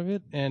power out of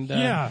it. And,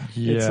 Yeah.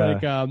 it's Yeah.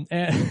 like, I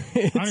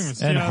don't even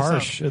see And how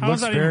harsh. That, It how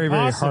looks is that very, even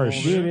very possible,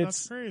 harsh. Dude? Dude,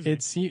 That's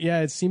crazy.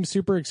 it seems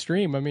super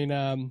extreme. I mean,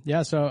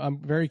 so I'm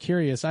very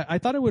curious. I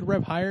thought it would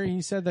rev higher.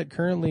 He said that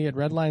currently it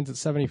redlines at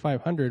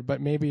 7,500, but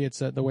maybe it's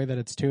the way that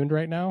it's tuned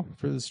right now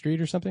for the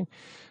street or something.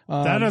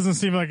 That doesn't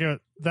seem like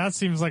that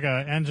seems like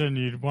an engine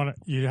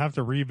you'd have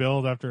to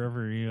rebuild after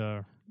every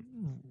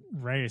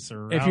race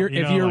or if route,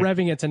 you're like,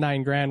 revving it to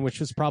 $9,000, which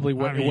is probably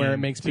I mean, where it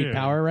makes peak dude.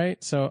 power,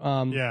 right? So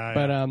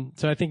Yeah,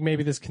 so I think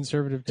maybe this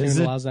conservative tune Is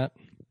it- allows that.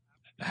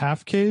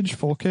 Half cage,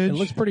 full cage. It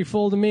looks pretty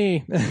full to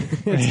me.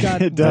 It's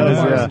got It does,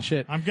 bars yeah. and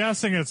shit. I'm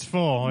guessing it's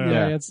full. Yeah,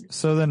 Yeah. it's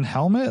so then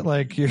helmet,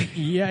 like you're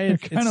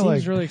it kinda seems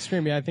like- really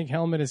extreme. Yeah, I think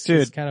helmet is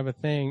Dude. kind of a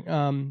thing.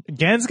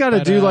 Gen's got to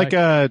But, do like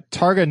a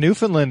Targa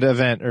Newfoundland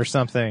event or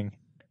something.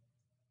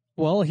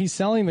 Well, he's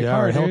selling the Yeah,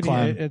 car, or hill dude.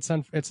 climb.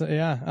 It's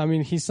yeah. I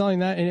mean, he's selling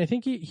that, and I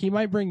think he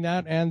might bring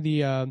that and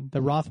the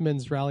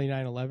Rothmans Rally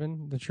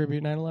 911, the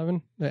Tribute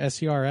 911, the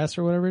SCRS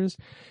or whatever it is.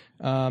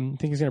 I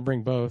think he's gonna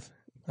bring both.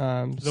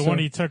 The one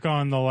he took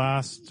on the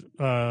last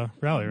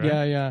rally,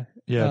 right? Yeah.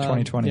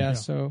 2020. Yeah.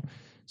 So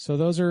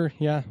those are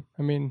I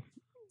mean,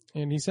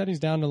 and he said he's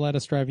down to let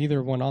us drive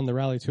either one on the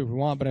rally too if we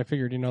want. But I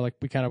figured like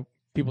we kind of.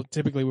 People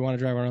typically we want to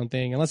drive our own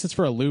thing unless it's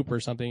for a loop or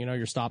something.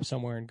 You're stopped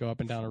somewhere and go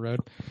up and down a road.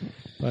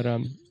 But I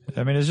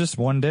mean, it's just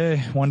one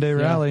day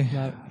rally.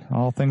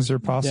 All things are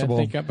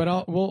possible.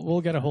 But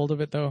we'll get a hold of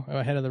it though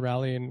ahead of the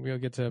rally, and we'll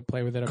get to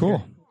play with it. Up Cool.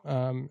 here,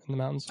 in the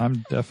mountains. I'm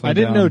definitely. I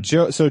didn't down. know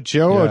Joe. So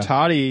Joe Yeah.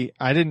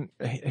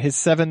 Otati, his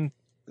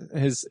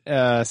his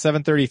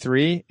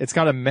 733, it's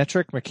got a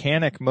metric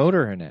mechanic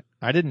motor in it.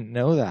 I didn't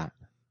know that.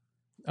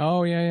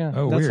 Oh yeah.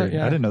 Oh, weird. I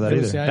didn't know that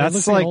either. Yeah, That's it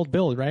looks like like- an old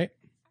build, right?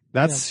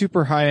 That's Yeah.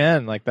 super high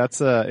end. Like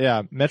that's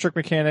metric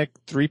mechanic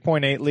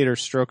 3.8 liter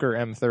stroker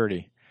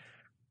M30.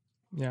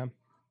 Yeah.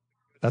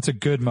 That's a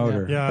good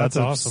motor. Yeah, that's that's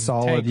a awesome.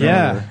 solid Tank. motor.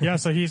 Yeah. Yeah,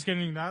 so he's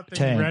getting that thing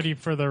Tank. ready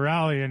for the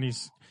rally, and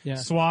he's Yeah.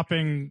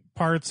 swapping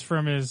parts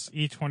from his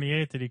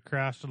E28 that he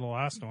crashed in the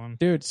last one.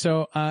 Dude,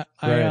 so Right.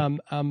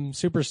 I'm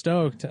super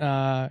stoked.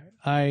 I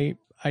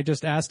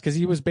just asked because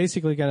he was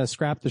basically going to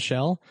scrap the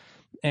shell,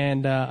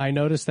 and I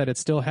noticed that it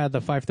still had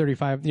the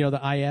 535, the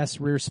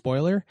IS rear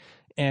spoiler.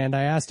 And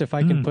I asked if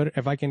I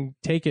can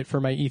take it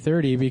for my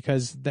E30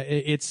 because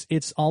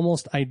it's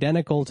almost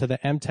identical to the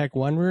MTech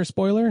 1 rear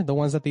spoiler, the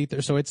ones that the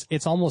E30. So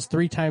it's almost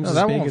 3 times as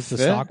that big won't as the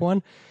fit. stock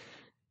one.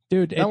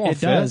 Dude, That won't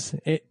it does.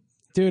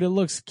 Dude, it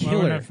looks Why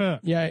wouldn't killer. it fit?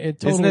 Yeah, it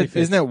totally fits.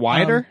 Isn't it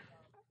wider?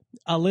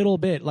 A little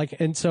bit,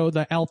 and so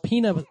the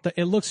Alpina,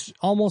 it looks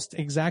almost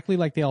exactly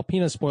like the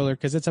Alpina spoiler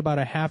because it's about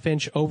a half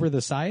inch over the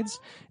sides,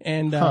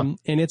 and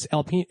it's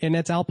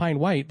Alpine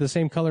white, the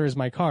same color as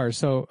my car.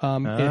 So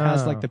it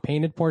has like the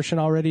painted portion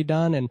already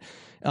done, and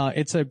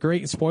it's a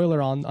great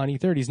spoiler on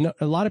E30s. No,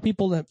 a lot of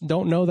people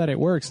don't know that it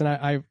works, and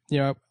I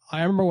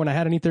remember when I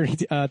had an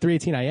E30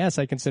 318 IS,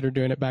 I considered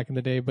doing it back in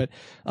the day, but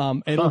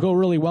it'll go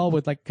really well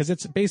with because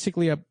it's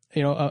basically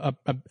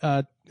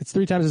it's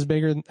 3 times as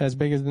big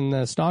as than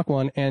the stock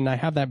one, and I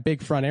have that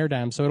big front air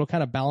dam, so it'll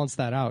kind of balance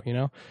that out,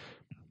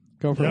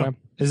 Go for it.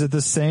 Is it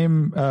the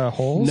same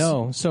holes?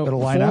 No, so That'll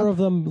line 4 up? of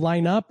them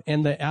line up,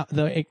 and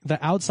the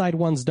outside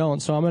ones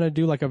don't. So I'm gonna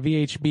do like a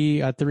VHB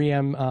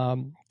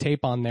 3M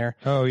tape on there.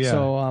 Oh, yeah.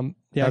 So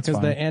That's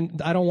because fine.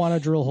 I don't want to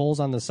drill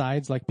holes on the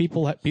sides. Like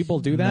people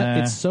do that.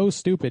 Nah. It's so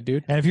stupid,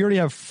 dude. And if you already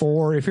have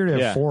 4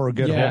 Yeah.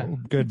 good, Yeah,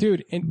 good,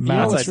 dude. And you know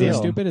Matt's what's really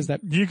ideal. stupid is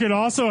that You could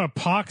also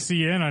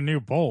epoxy in a new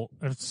bolt.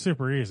 It's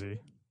super easy.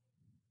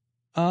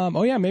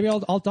 oh yeah, maybe I'll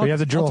talk. you have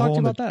to drill I'll a talk hole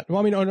to you in about that. Well,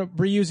 I mean,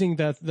 reusing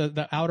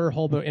the outer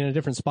hole, but in a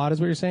different spot is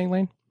what you're saying,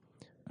 Lane.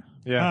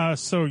 Yeah.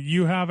 So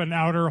you have an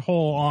outer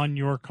hole on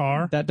your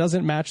car. That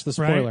doesn't match the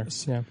spoiler.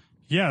 Right. Yeah.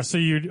 Yeah, so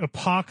you'd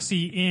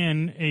epoxy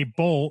in a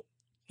bolt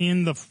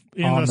in the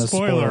On the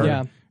spoiler, spoiler.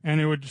 Yeah. and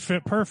it would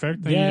fit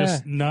perfect. And Yeah. you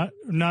just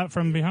nut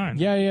from behind.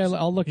 Yeah,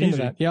 I'll look into Easy.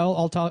 that. Yeah,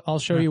 I'll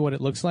show you what it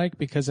looks like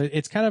because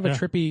it's kind of a Yeah.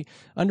 trippy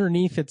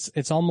underneath.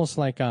 It's almost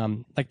like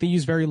they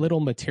use very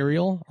little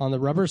material on the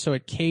rubber, so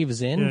it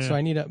caves in. Yeah, So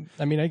yeah.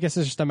 I guess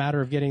it's just a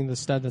matter of getting the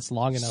stud that's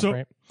long enough, So-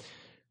 right?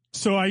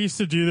 So I used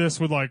to do this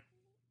with like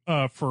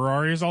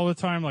Ferraris all the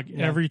time. Like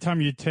every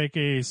time you take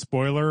a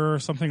spoiler or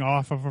something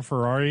off of a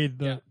Ferrari,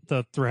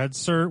 the thread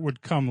cert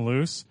would come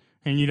loose,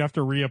 and you'd have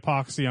to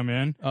re-epoxy them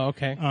in. Oh,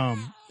 okay.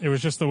 It was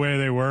just the way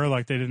they were.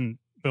 Like they didn't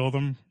build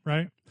them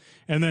right.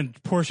 And then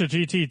Porsche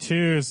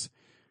GT2s,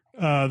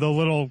 the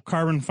little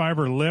carbon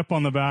fiber lip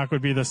on the back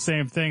would be the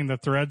same thing. The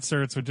thread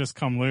certs would just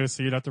come loose,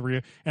 so you'd have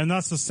to and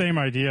that's the same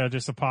idea,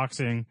 just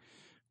epoxying.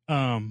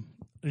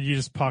 You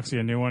just epoxy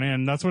a new one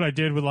in. That's what I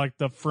did with like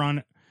the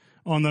front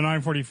on the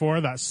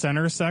 944, that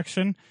center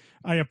section.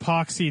 I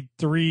epoxied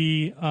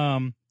 3,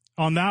 on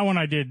that one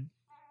I did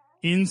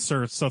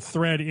inserts, so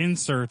thread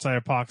inserts I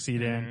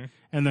epoxied in,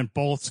 and then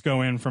bolts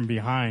go in from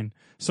behind.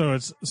 So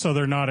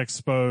they're not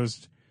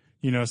exposed,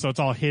 so it's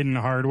all hidden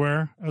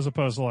hardware as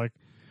opposed to like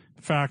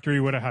the factory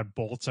would have had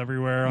bolts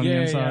everywhere on the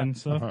inside and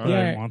stuff. But I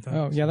didn't want that.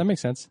 Oh, yeah, that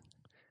makes sense.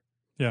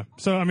 Yeah.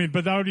 So, I mean,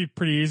 but that would be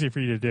pretty easy for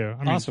you to do. I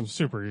mean, Awesome.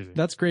 super easy.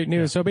 That's great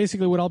news. So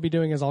basically, what I'll be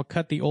doing is I'll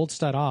cut the old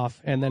stud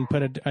off and then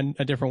put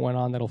a different one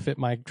on that'll fit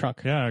my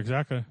trunk. Yeah,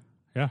 exactly.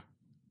 Yeah.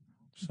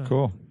 So,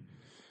 Cool.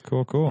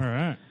 All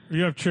right.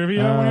 You have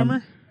trivia,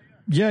 Whammer?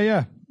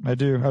 Yeah, I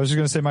do. I was just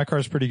going to say my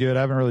car's pretty good.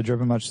 I haven't really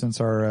driven much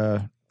since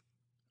our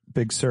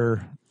Big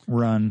Sur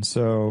run.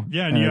 So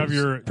Yeah, and you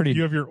have pretty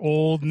you have your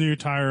old new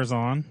tires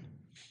on.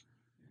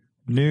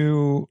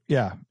 new.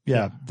 Yeah.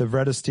 The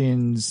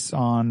Vredesteins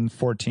on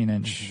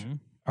 14-inch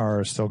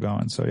are still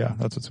going. So yeah,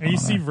 that's what's And going you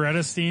on. see there.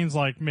 Vredestein's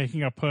like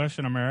making a push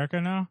in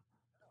America now.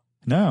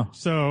 No.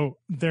 So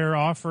they're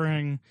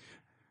offering.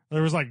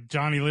 There was like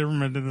Johnny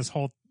Lieberman did this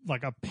whole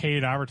like a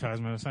paid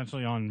advertisement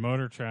essentially on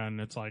Motor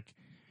Trend. It's like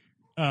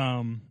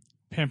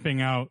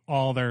pimping out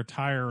all their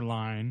tire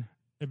line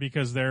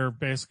because they're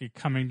basically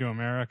coming to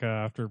America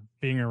after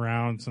being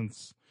around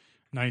since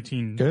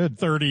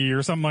 1930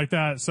 or something like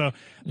that. So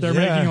they're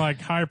Yeah. making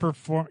like high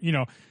perform,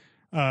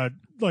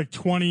 like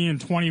 20 and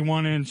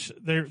 21 inch.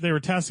 They were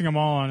testing them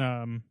all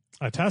on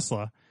a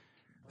Tesla.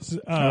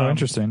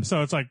 Interesting.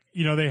 So it's like,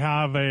 they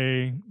have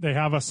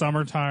a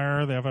summer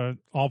tire, they have a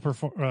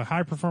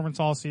high performance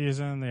all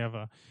season, they have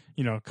a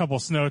couple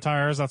snow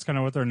tires. That's kind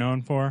of what they're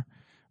known for.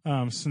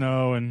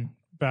 Snow and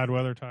bad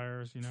weather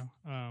tires,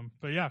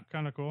 but yeah,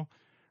 kind of cool.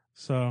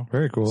 So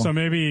Very cool. So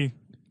maybe,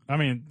 I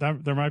mean,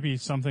 there might be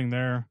something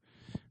there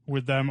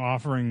with them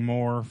offering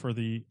more for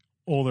the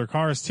older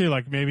cars too,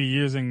 like maybe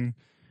using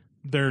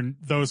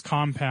those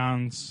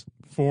compounds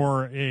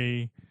for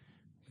a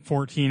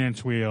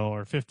 14-inch wheel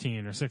or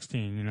 15 or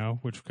 16,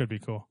 which could be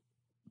cool.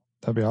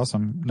 That'd be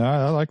awesome. No,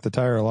 I like the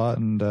tire a lot,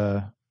 and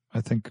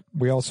I think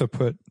we also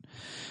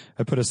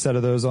I put a set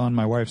of those on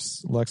my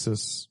wife's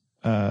Lexus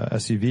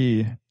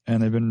SUV,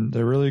 and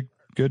they're really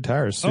good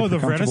tires. Super the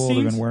comfortable. They've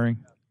Vredesteins? been wearing,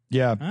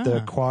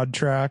 the quad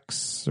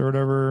tracks or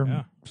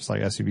whatever, just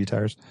like SUV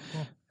tires.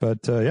 Cool. But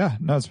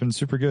it's been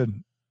super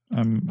good.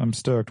 I'm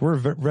stoked. We're a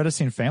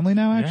Vredestein family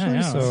now, actually.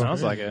 Yeah, so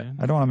sounds like it.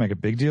 I don't want to make a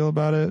big deal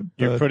about it.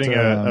 You're putting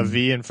a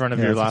V in front of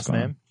your last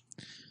name.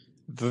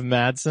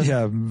 Vermadsen?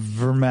 Yeah,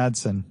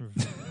 Vermadsen.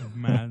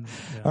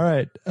 All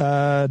right.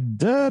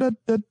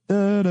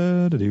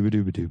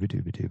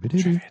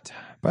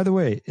 By the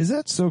way, is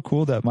that so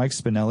cool that Mike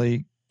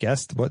Spinelli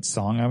guessed what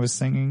song I was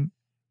singing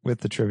with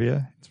the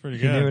trivia? It's pretty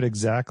good. He knew it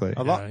exactly.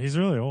 He's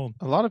really old.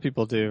 A lot of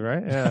people do,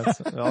 right? Yeah,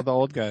 it's all the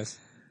old guys.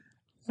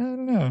 I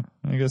don't know.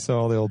 I guess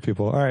all the old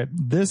people. All right.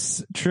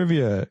 This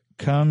trivia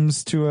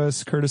comes to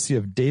us courtesy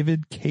of Dave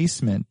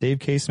Casement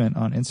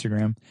on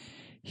Instagram.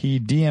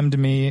 He DM'd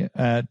me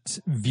at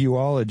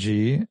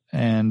Viewology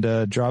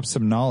and dropped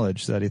some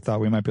knowledge that he thought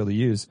we might be able to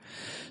use.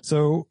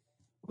 So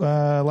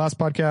last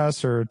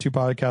podcast or 2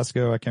 podcasts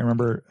ago, I can't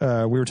remember,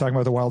 we were talking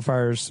about the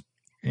wildfires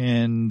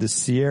in the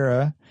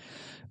Sierra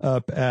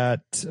up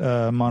at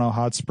Mono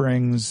Hot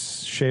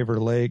Springs, Shaver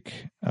Lake,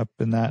 up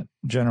in that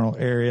general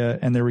area,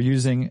 and they were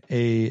using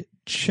a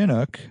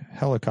Chinook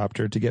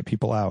helicopter to get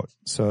people out.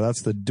 So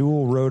that's the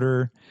dual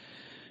rotor,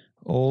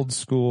 old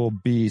school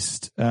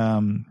beast.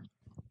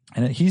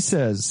 And he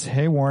says,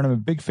 "Hey Warren, I'm a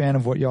big fan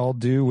of what y'all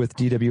do with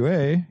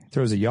DWA."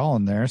 Throws a y'all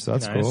in there, so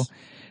that's nice. cool.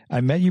 I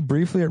met you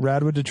briefly at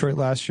Radwood, Detroit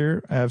last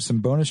year. I have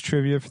some bonus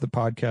trivia for the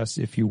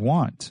podcast if you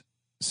want.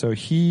 So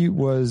he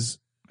was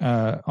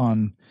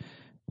on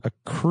a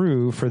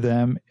crew for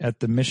them at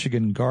the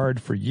Michigan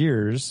Guard for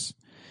years,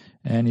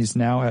 and he's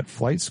now at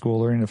flight school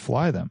learning to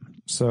fly them.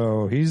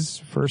 So he's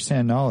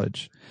firsthand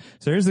knowledge.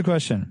 So here's the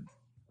question.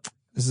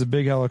 This is a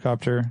big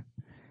helicopter,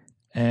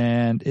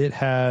 and it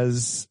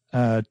has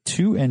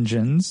 2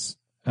 engines.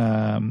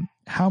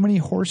 How many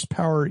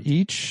horsepower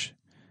each?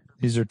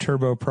 These are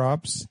turbo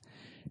props.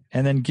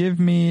 And then give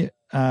me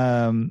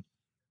how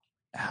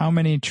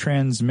many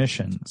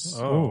transmissions?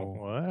 Oh,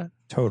 what?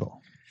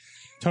 Total.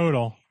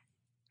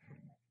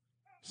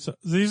 So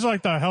these are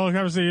like the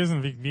helicopters they use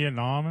in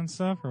Vietnam and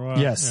stuff, or what?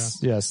 Yes.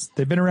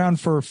 They've been around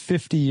for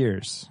 50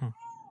 years.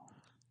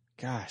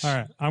 Gosh. All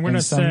right, I'm going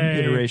to some say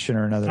iteration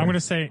or another. I'm going to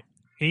say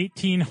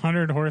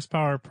 1,800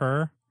 horsepower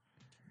per,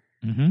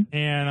 Mm-hmm.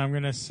 and I'm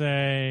going to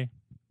say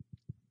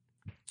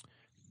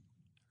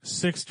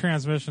 6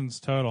 transmissions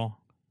total.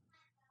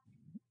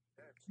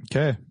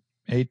 Okay.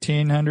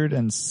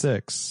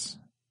 1,806.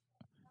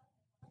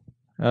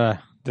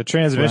 The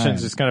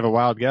transmissions Right. is kind of a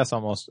wild guess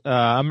almost.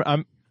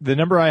 I'm the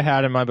number I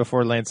had in mind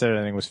before Lane said it,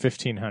 I think was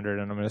 1,500,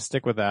 and I'm going to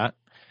stick with that.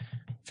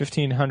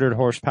 1,500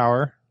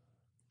 horsepower.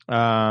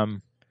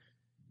 And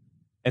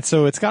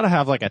so it's got to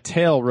have like a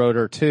tail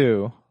rotor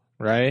too,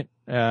 right?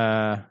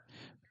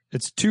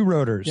 It's 2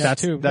 rotors. Yeah,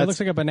 that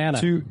looks like a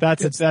banana.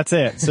 That's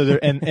it. So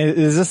and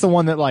is this the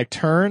one that like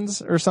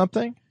turns or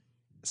something?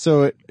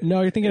 So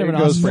No, you're thinking of It an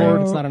goes Osprey.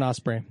 forward. It's not an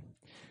Osprey.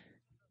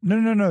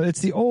 No.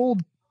 It's the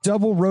old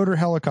double rotor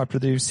helicopter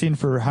that you've seen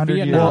for 100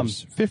 Vietnam.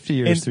 years. 50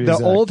 years and to be the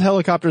exact. old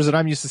helicopters that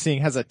I'm used to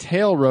seeing has a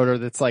tail rotor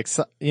that's like,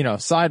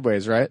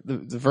 sideways, right? The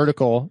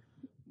vertical.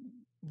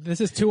 This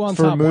is 2 on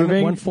For top,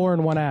 moving? one fore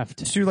and one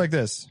aft. It's 2 like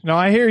this. No,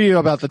 I hear you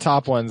about the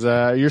top ones.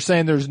 You're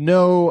saying there's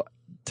no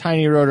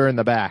tiny rotor in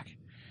the back.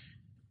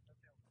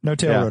 No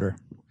tail Yeah. rotor.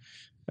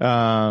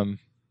 I'm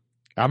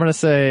going to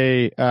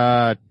say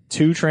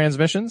 2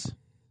 transmissions.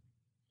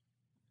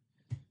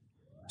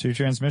 2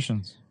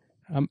 transmissions.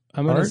 I'm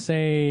going to Art?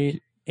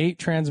 say 8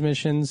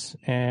 transmissions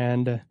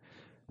and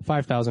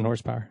 5,000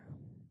 horsepower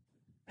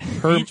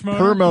Each motor?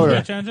 per motor.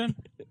 Each engine?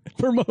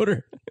 per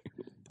motor.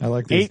 I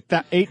like these.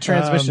 8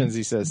 transmissions,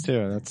 he says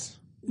too. That's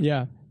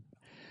Yeah.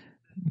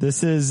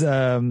 This is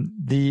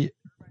the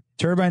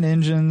turbine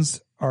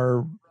engines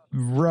are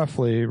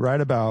roughly right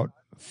about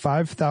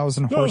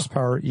 5,000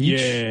 horsepower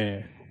each.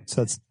 Yeah.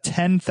 So that's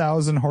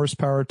 10,000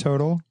 horsepower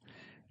total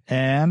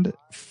and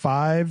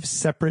 5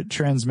 separate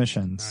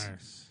transmissions.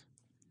 Nice.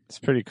 it's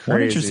pretty crazy.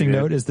 One interesting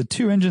dude. note is the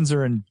 2 engines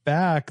are in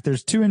back.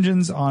 There's 2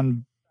 engines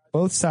on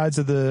both sides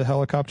of the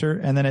helicopter,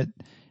 and then it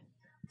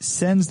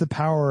sends the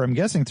power, I'm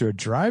guessing, through a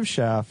drive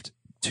shaft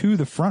to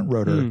the front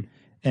rotor.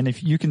 And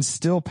if you can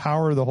still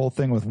power the whole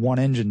thing with 1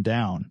 engine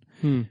down.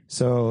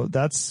 So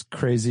that's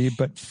crazy.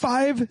 But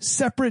 5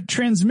 separate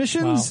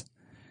transmissions. Wow.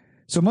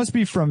 So it must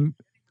be from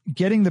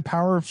getting the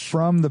power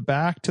from the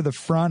back to the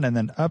front and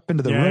then up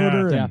into the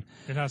rotor. Yeah. And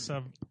It has to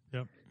have,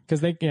 yep. Because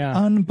they go up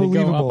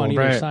Unbelievable. on either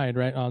Right. side,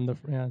 right? On the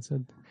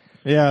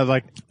Yeah,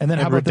 like And then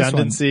how and about this one?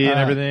 redundancy and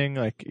everything.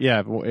 Like,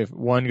 yeah, if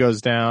one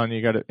goes down,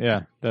 you got to.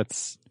 Yeah,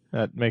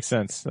 that makes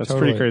sense. That's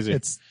Totally. pretty crazy.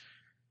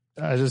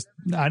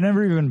 I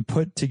never even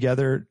put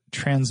together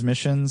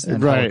transmissions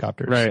and Right,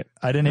 helicopters. right,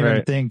 I didn't even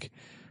right. think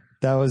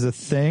that was a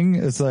thing.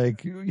 It's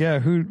like, yeah,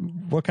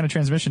 what kind of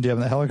transmission do you have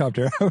in the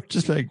helicopter? I would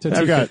just like, to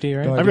I've got- 250,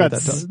 right? no I've idea got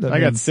what that I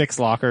got means. 6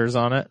 lockers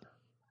on it.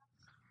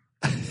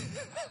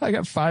 I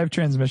got 5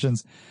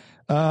 transmissions.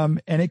 And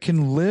it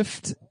can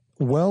lift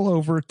well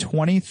over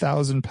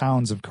 20,000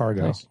 pounds of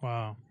cargo. Nice.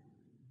 Wow.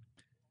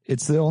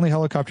 It's the only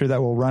helicopter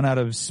that will run out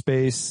of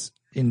space,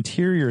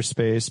 interior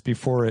space,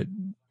 before it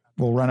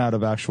will run out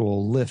of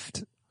actual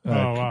lift. Oh,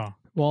 wow.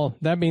 Well,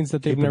 that means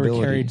that they've never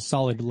Capability. carried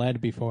solid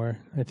lead before.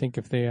 I think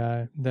if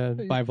they,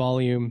 by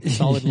volume,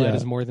 solid lead Yeah.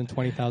 is more than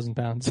 20,000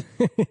 pounds.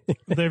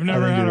 They've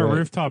never think had a you're right.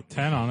 rooftop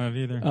 10 on it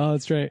either. Oh,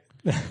 that's right.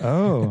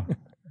 Oh,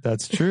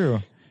 that's true.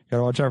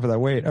 Gotta watch out for that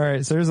weight. All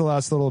right. So here's the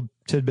last little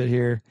tidbit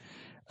here.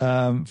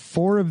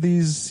 4 of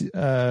these,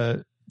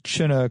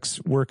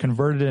 Chinooks were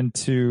converted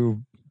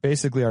into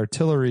basically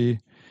artillery,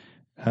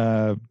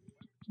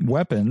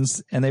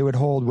 weapons, and they would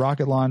hold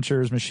rocket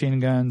launchers, machine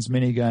guns,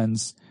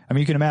 miniguns. I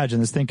mean, you can imagine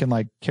this thing can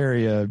like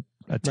carry a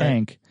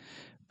tank,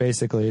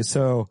 basically.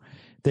 So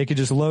they could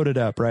just load it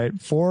up, right?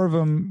 4 of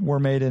them were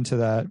made into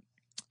that.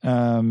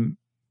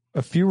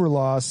 A few were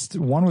lost.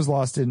 One was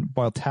lost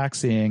while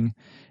taxiing,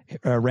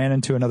 ran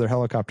into another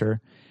helicopter.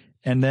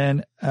 And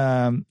then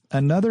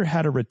another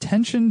had a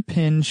retention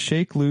pin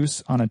shake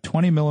loose on a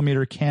 20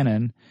 millimeter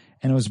cannon,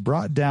 and it was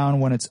brought down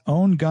when its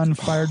own gun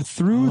fired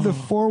through the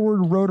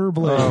forward rotor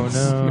blades.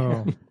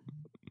 Oh no.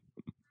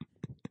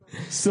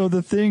 So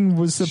the thing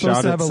was supposed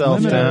Shot to have a itself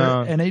limiter,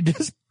 down. and it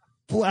just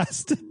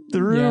blasted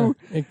through.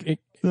 Yeah.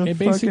 the It basically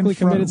fucking front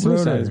committed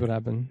suicide rotor. is what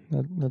happened.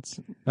 That's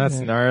yeah.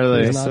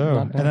 gnarly. It's not- So,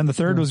 not- and then the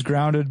third yeah. was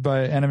grounded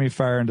by enemy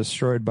fire and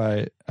destroyed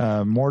by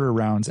mortar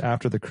rounds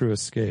after the crew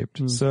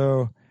escaped.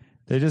 So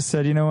they just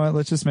said, you know what,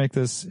 let's just make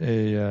this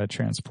a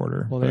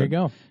transporter. Well, there you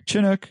go.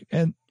 Chinook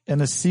and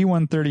the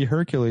C-130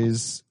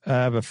 Hercules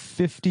have a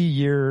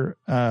 50-year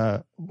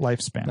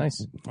lifespan.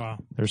 Nice. Wow.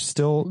 They're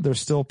still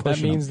That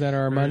pushing means that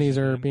our Very monies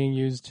are interesting. being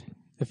used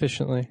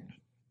efficiently,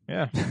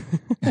 Yeah. them.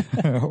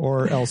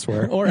 or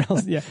elsewhere. or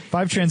else, yeah.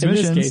 5 In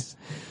transmissions. this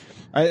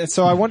case,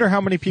 So I wonder how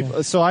many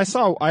people. So I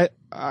saw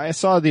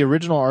the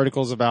original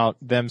articles about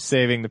them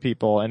saving the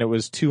people, and it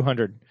was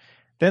 200.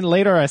 Then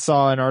later I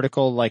saw an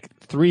article like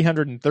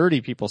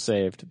 330 people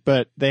saved,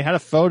 but they had a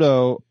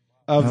photo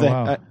of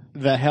wow.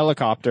 the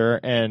helicopter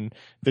and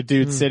the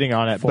dude sitting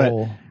on it.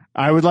 Full. But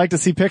I would like to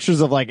see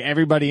pictures of like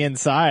everybody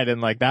inside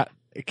and like that.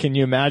 Can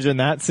you imagine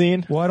that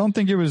scene? Well, I don't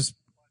think it was.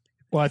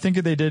 Well, I think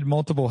they did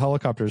multiple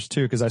helicopters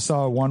too, because I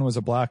saw one was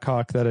a Black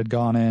Hawk that had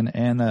gone in,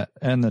 and the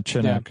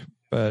Chinook. Yeah.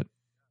 But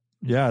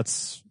yeah,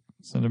 it's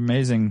an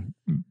amazing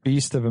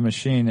beast of a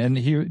machine. And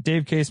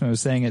Dave Caseman was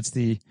saying it's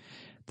the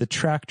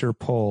tractor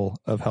pull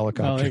of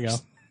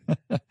helicopters. Oh,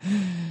 there you go.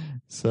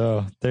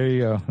 So there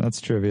you go.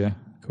 That's trivia.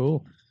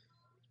 Cool.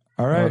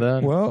 All right.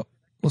 done. Well,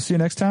 we'll see you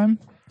next time.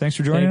 Thanks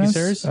for joining Thank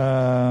you, us.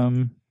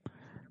 sirs.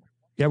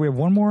 Yeah, we have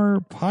one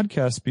more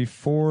podcast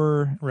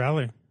before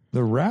Rally.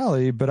 the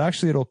rally, but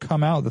actually it'll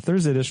come out. The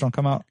Thursday edition will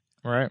come out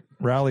Right.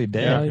 rally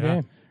day. Rally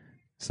yeah. day.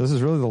 So this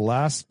is really the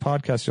last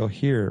podcast you'll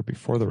hear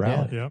before the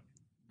rally. Yep.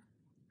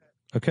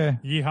 Okay.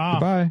 Yeehaw.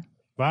 Goodbye.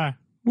 Bye.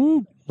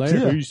 Woo. Later.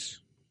 See ya. Peace.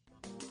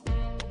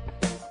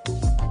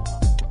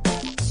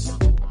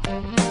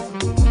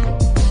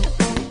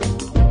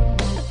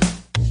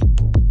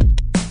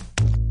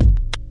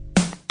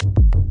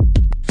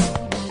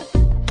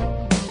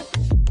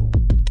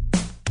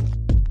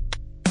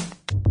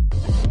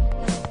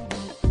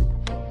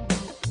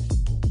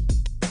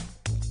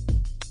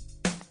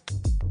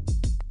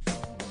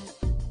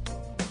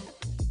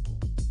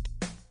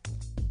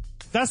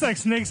 That's like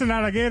snakes and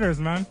alligators,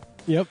 man.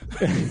 Yep.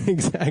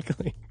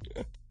 Exactly.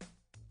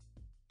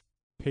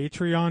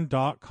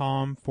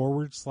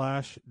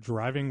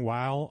 Patreon.com/driving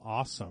while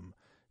awesome.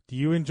 Do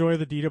you enjoy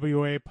the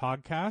DWA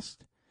podcast?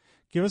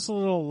 Give us a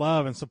little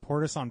love and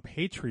support us on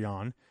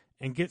Patreon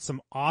and get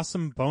some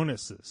awesome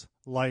bonuses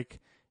like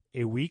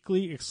a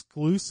weekly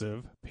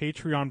exclusive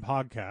Patreon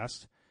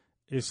podcast,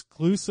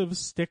 exclusive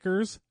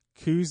stickers,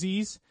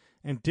 koozies,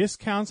 and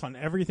discounts on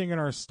everything in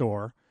our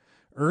store,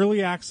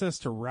 early access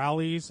to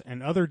rallies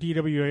and other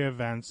DWA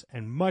events,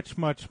 and much,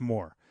 much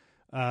more.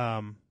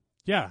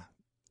 Yeah,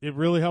 it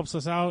really helps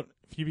us out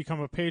if you become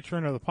a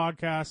patron of the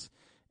podcast,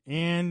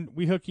 and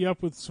we hook you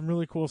up with some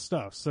really cool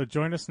stuff. So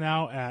join us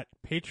now at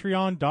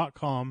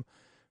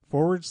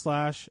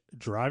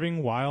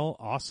patreon.com/driving while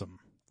awesome.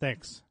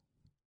 Thanks.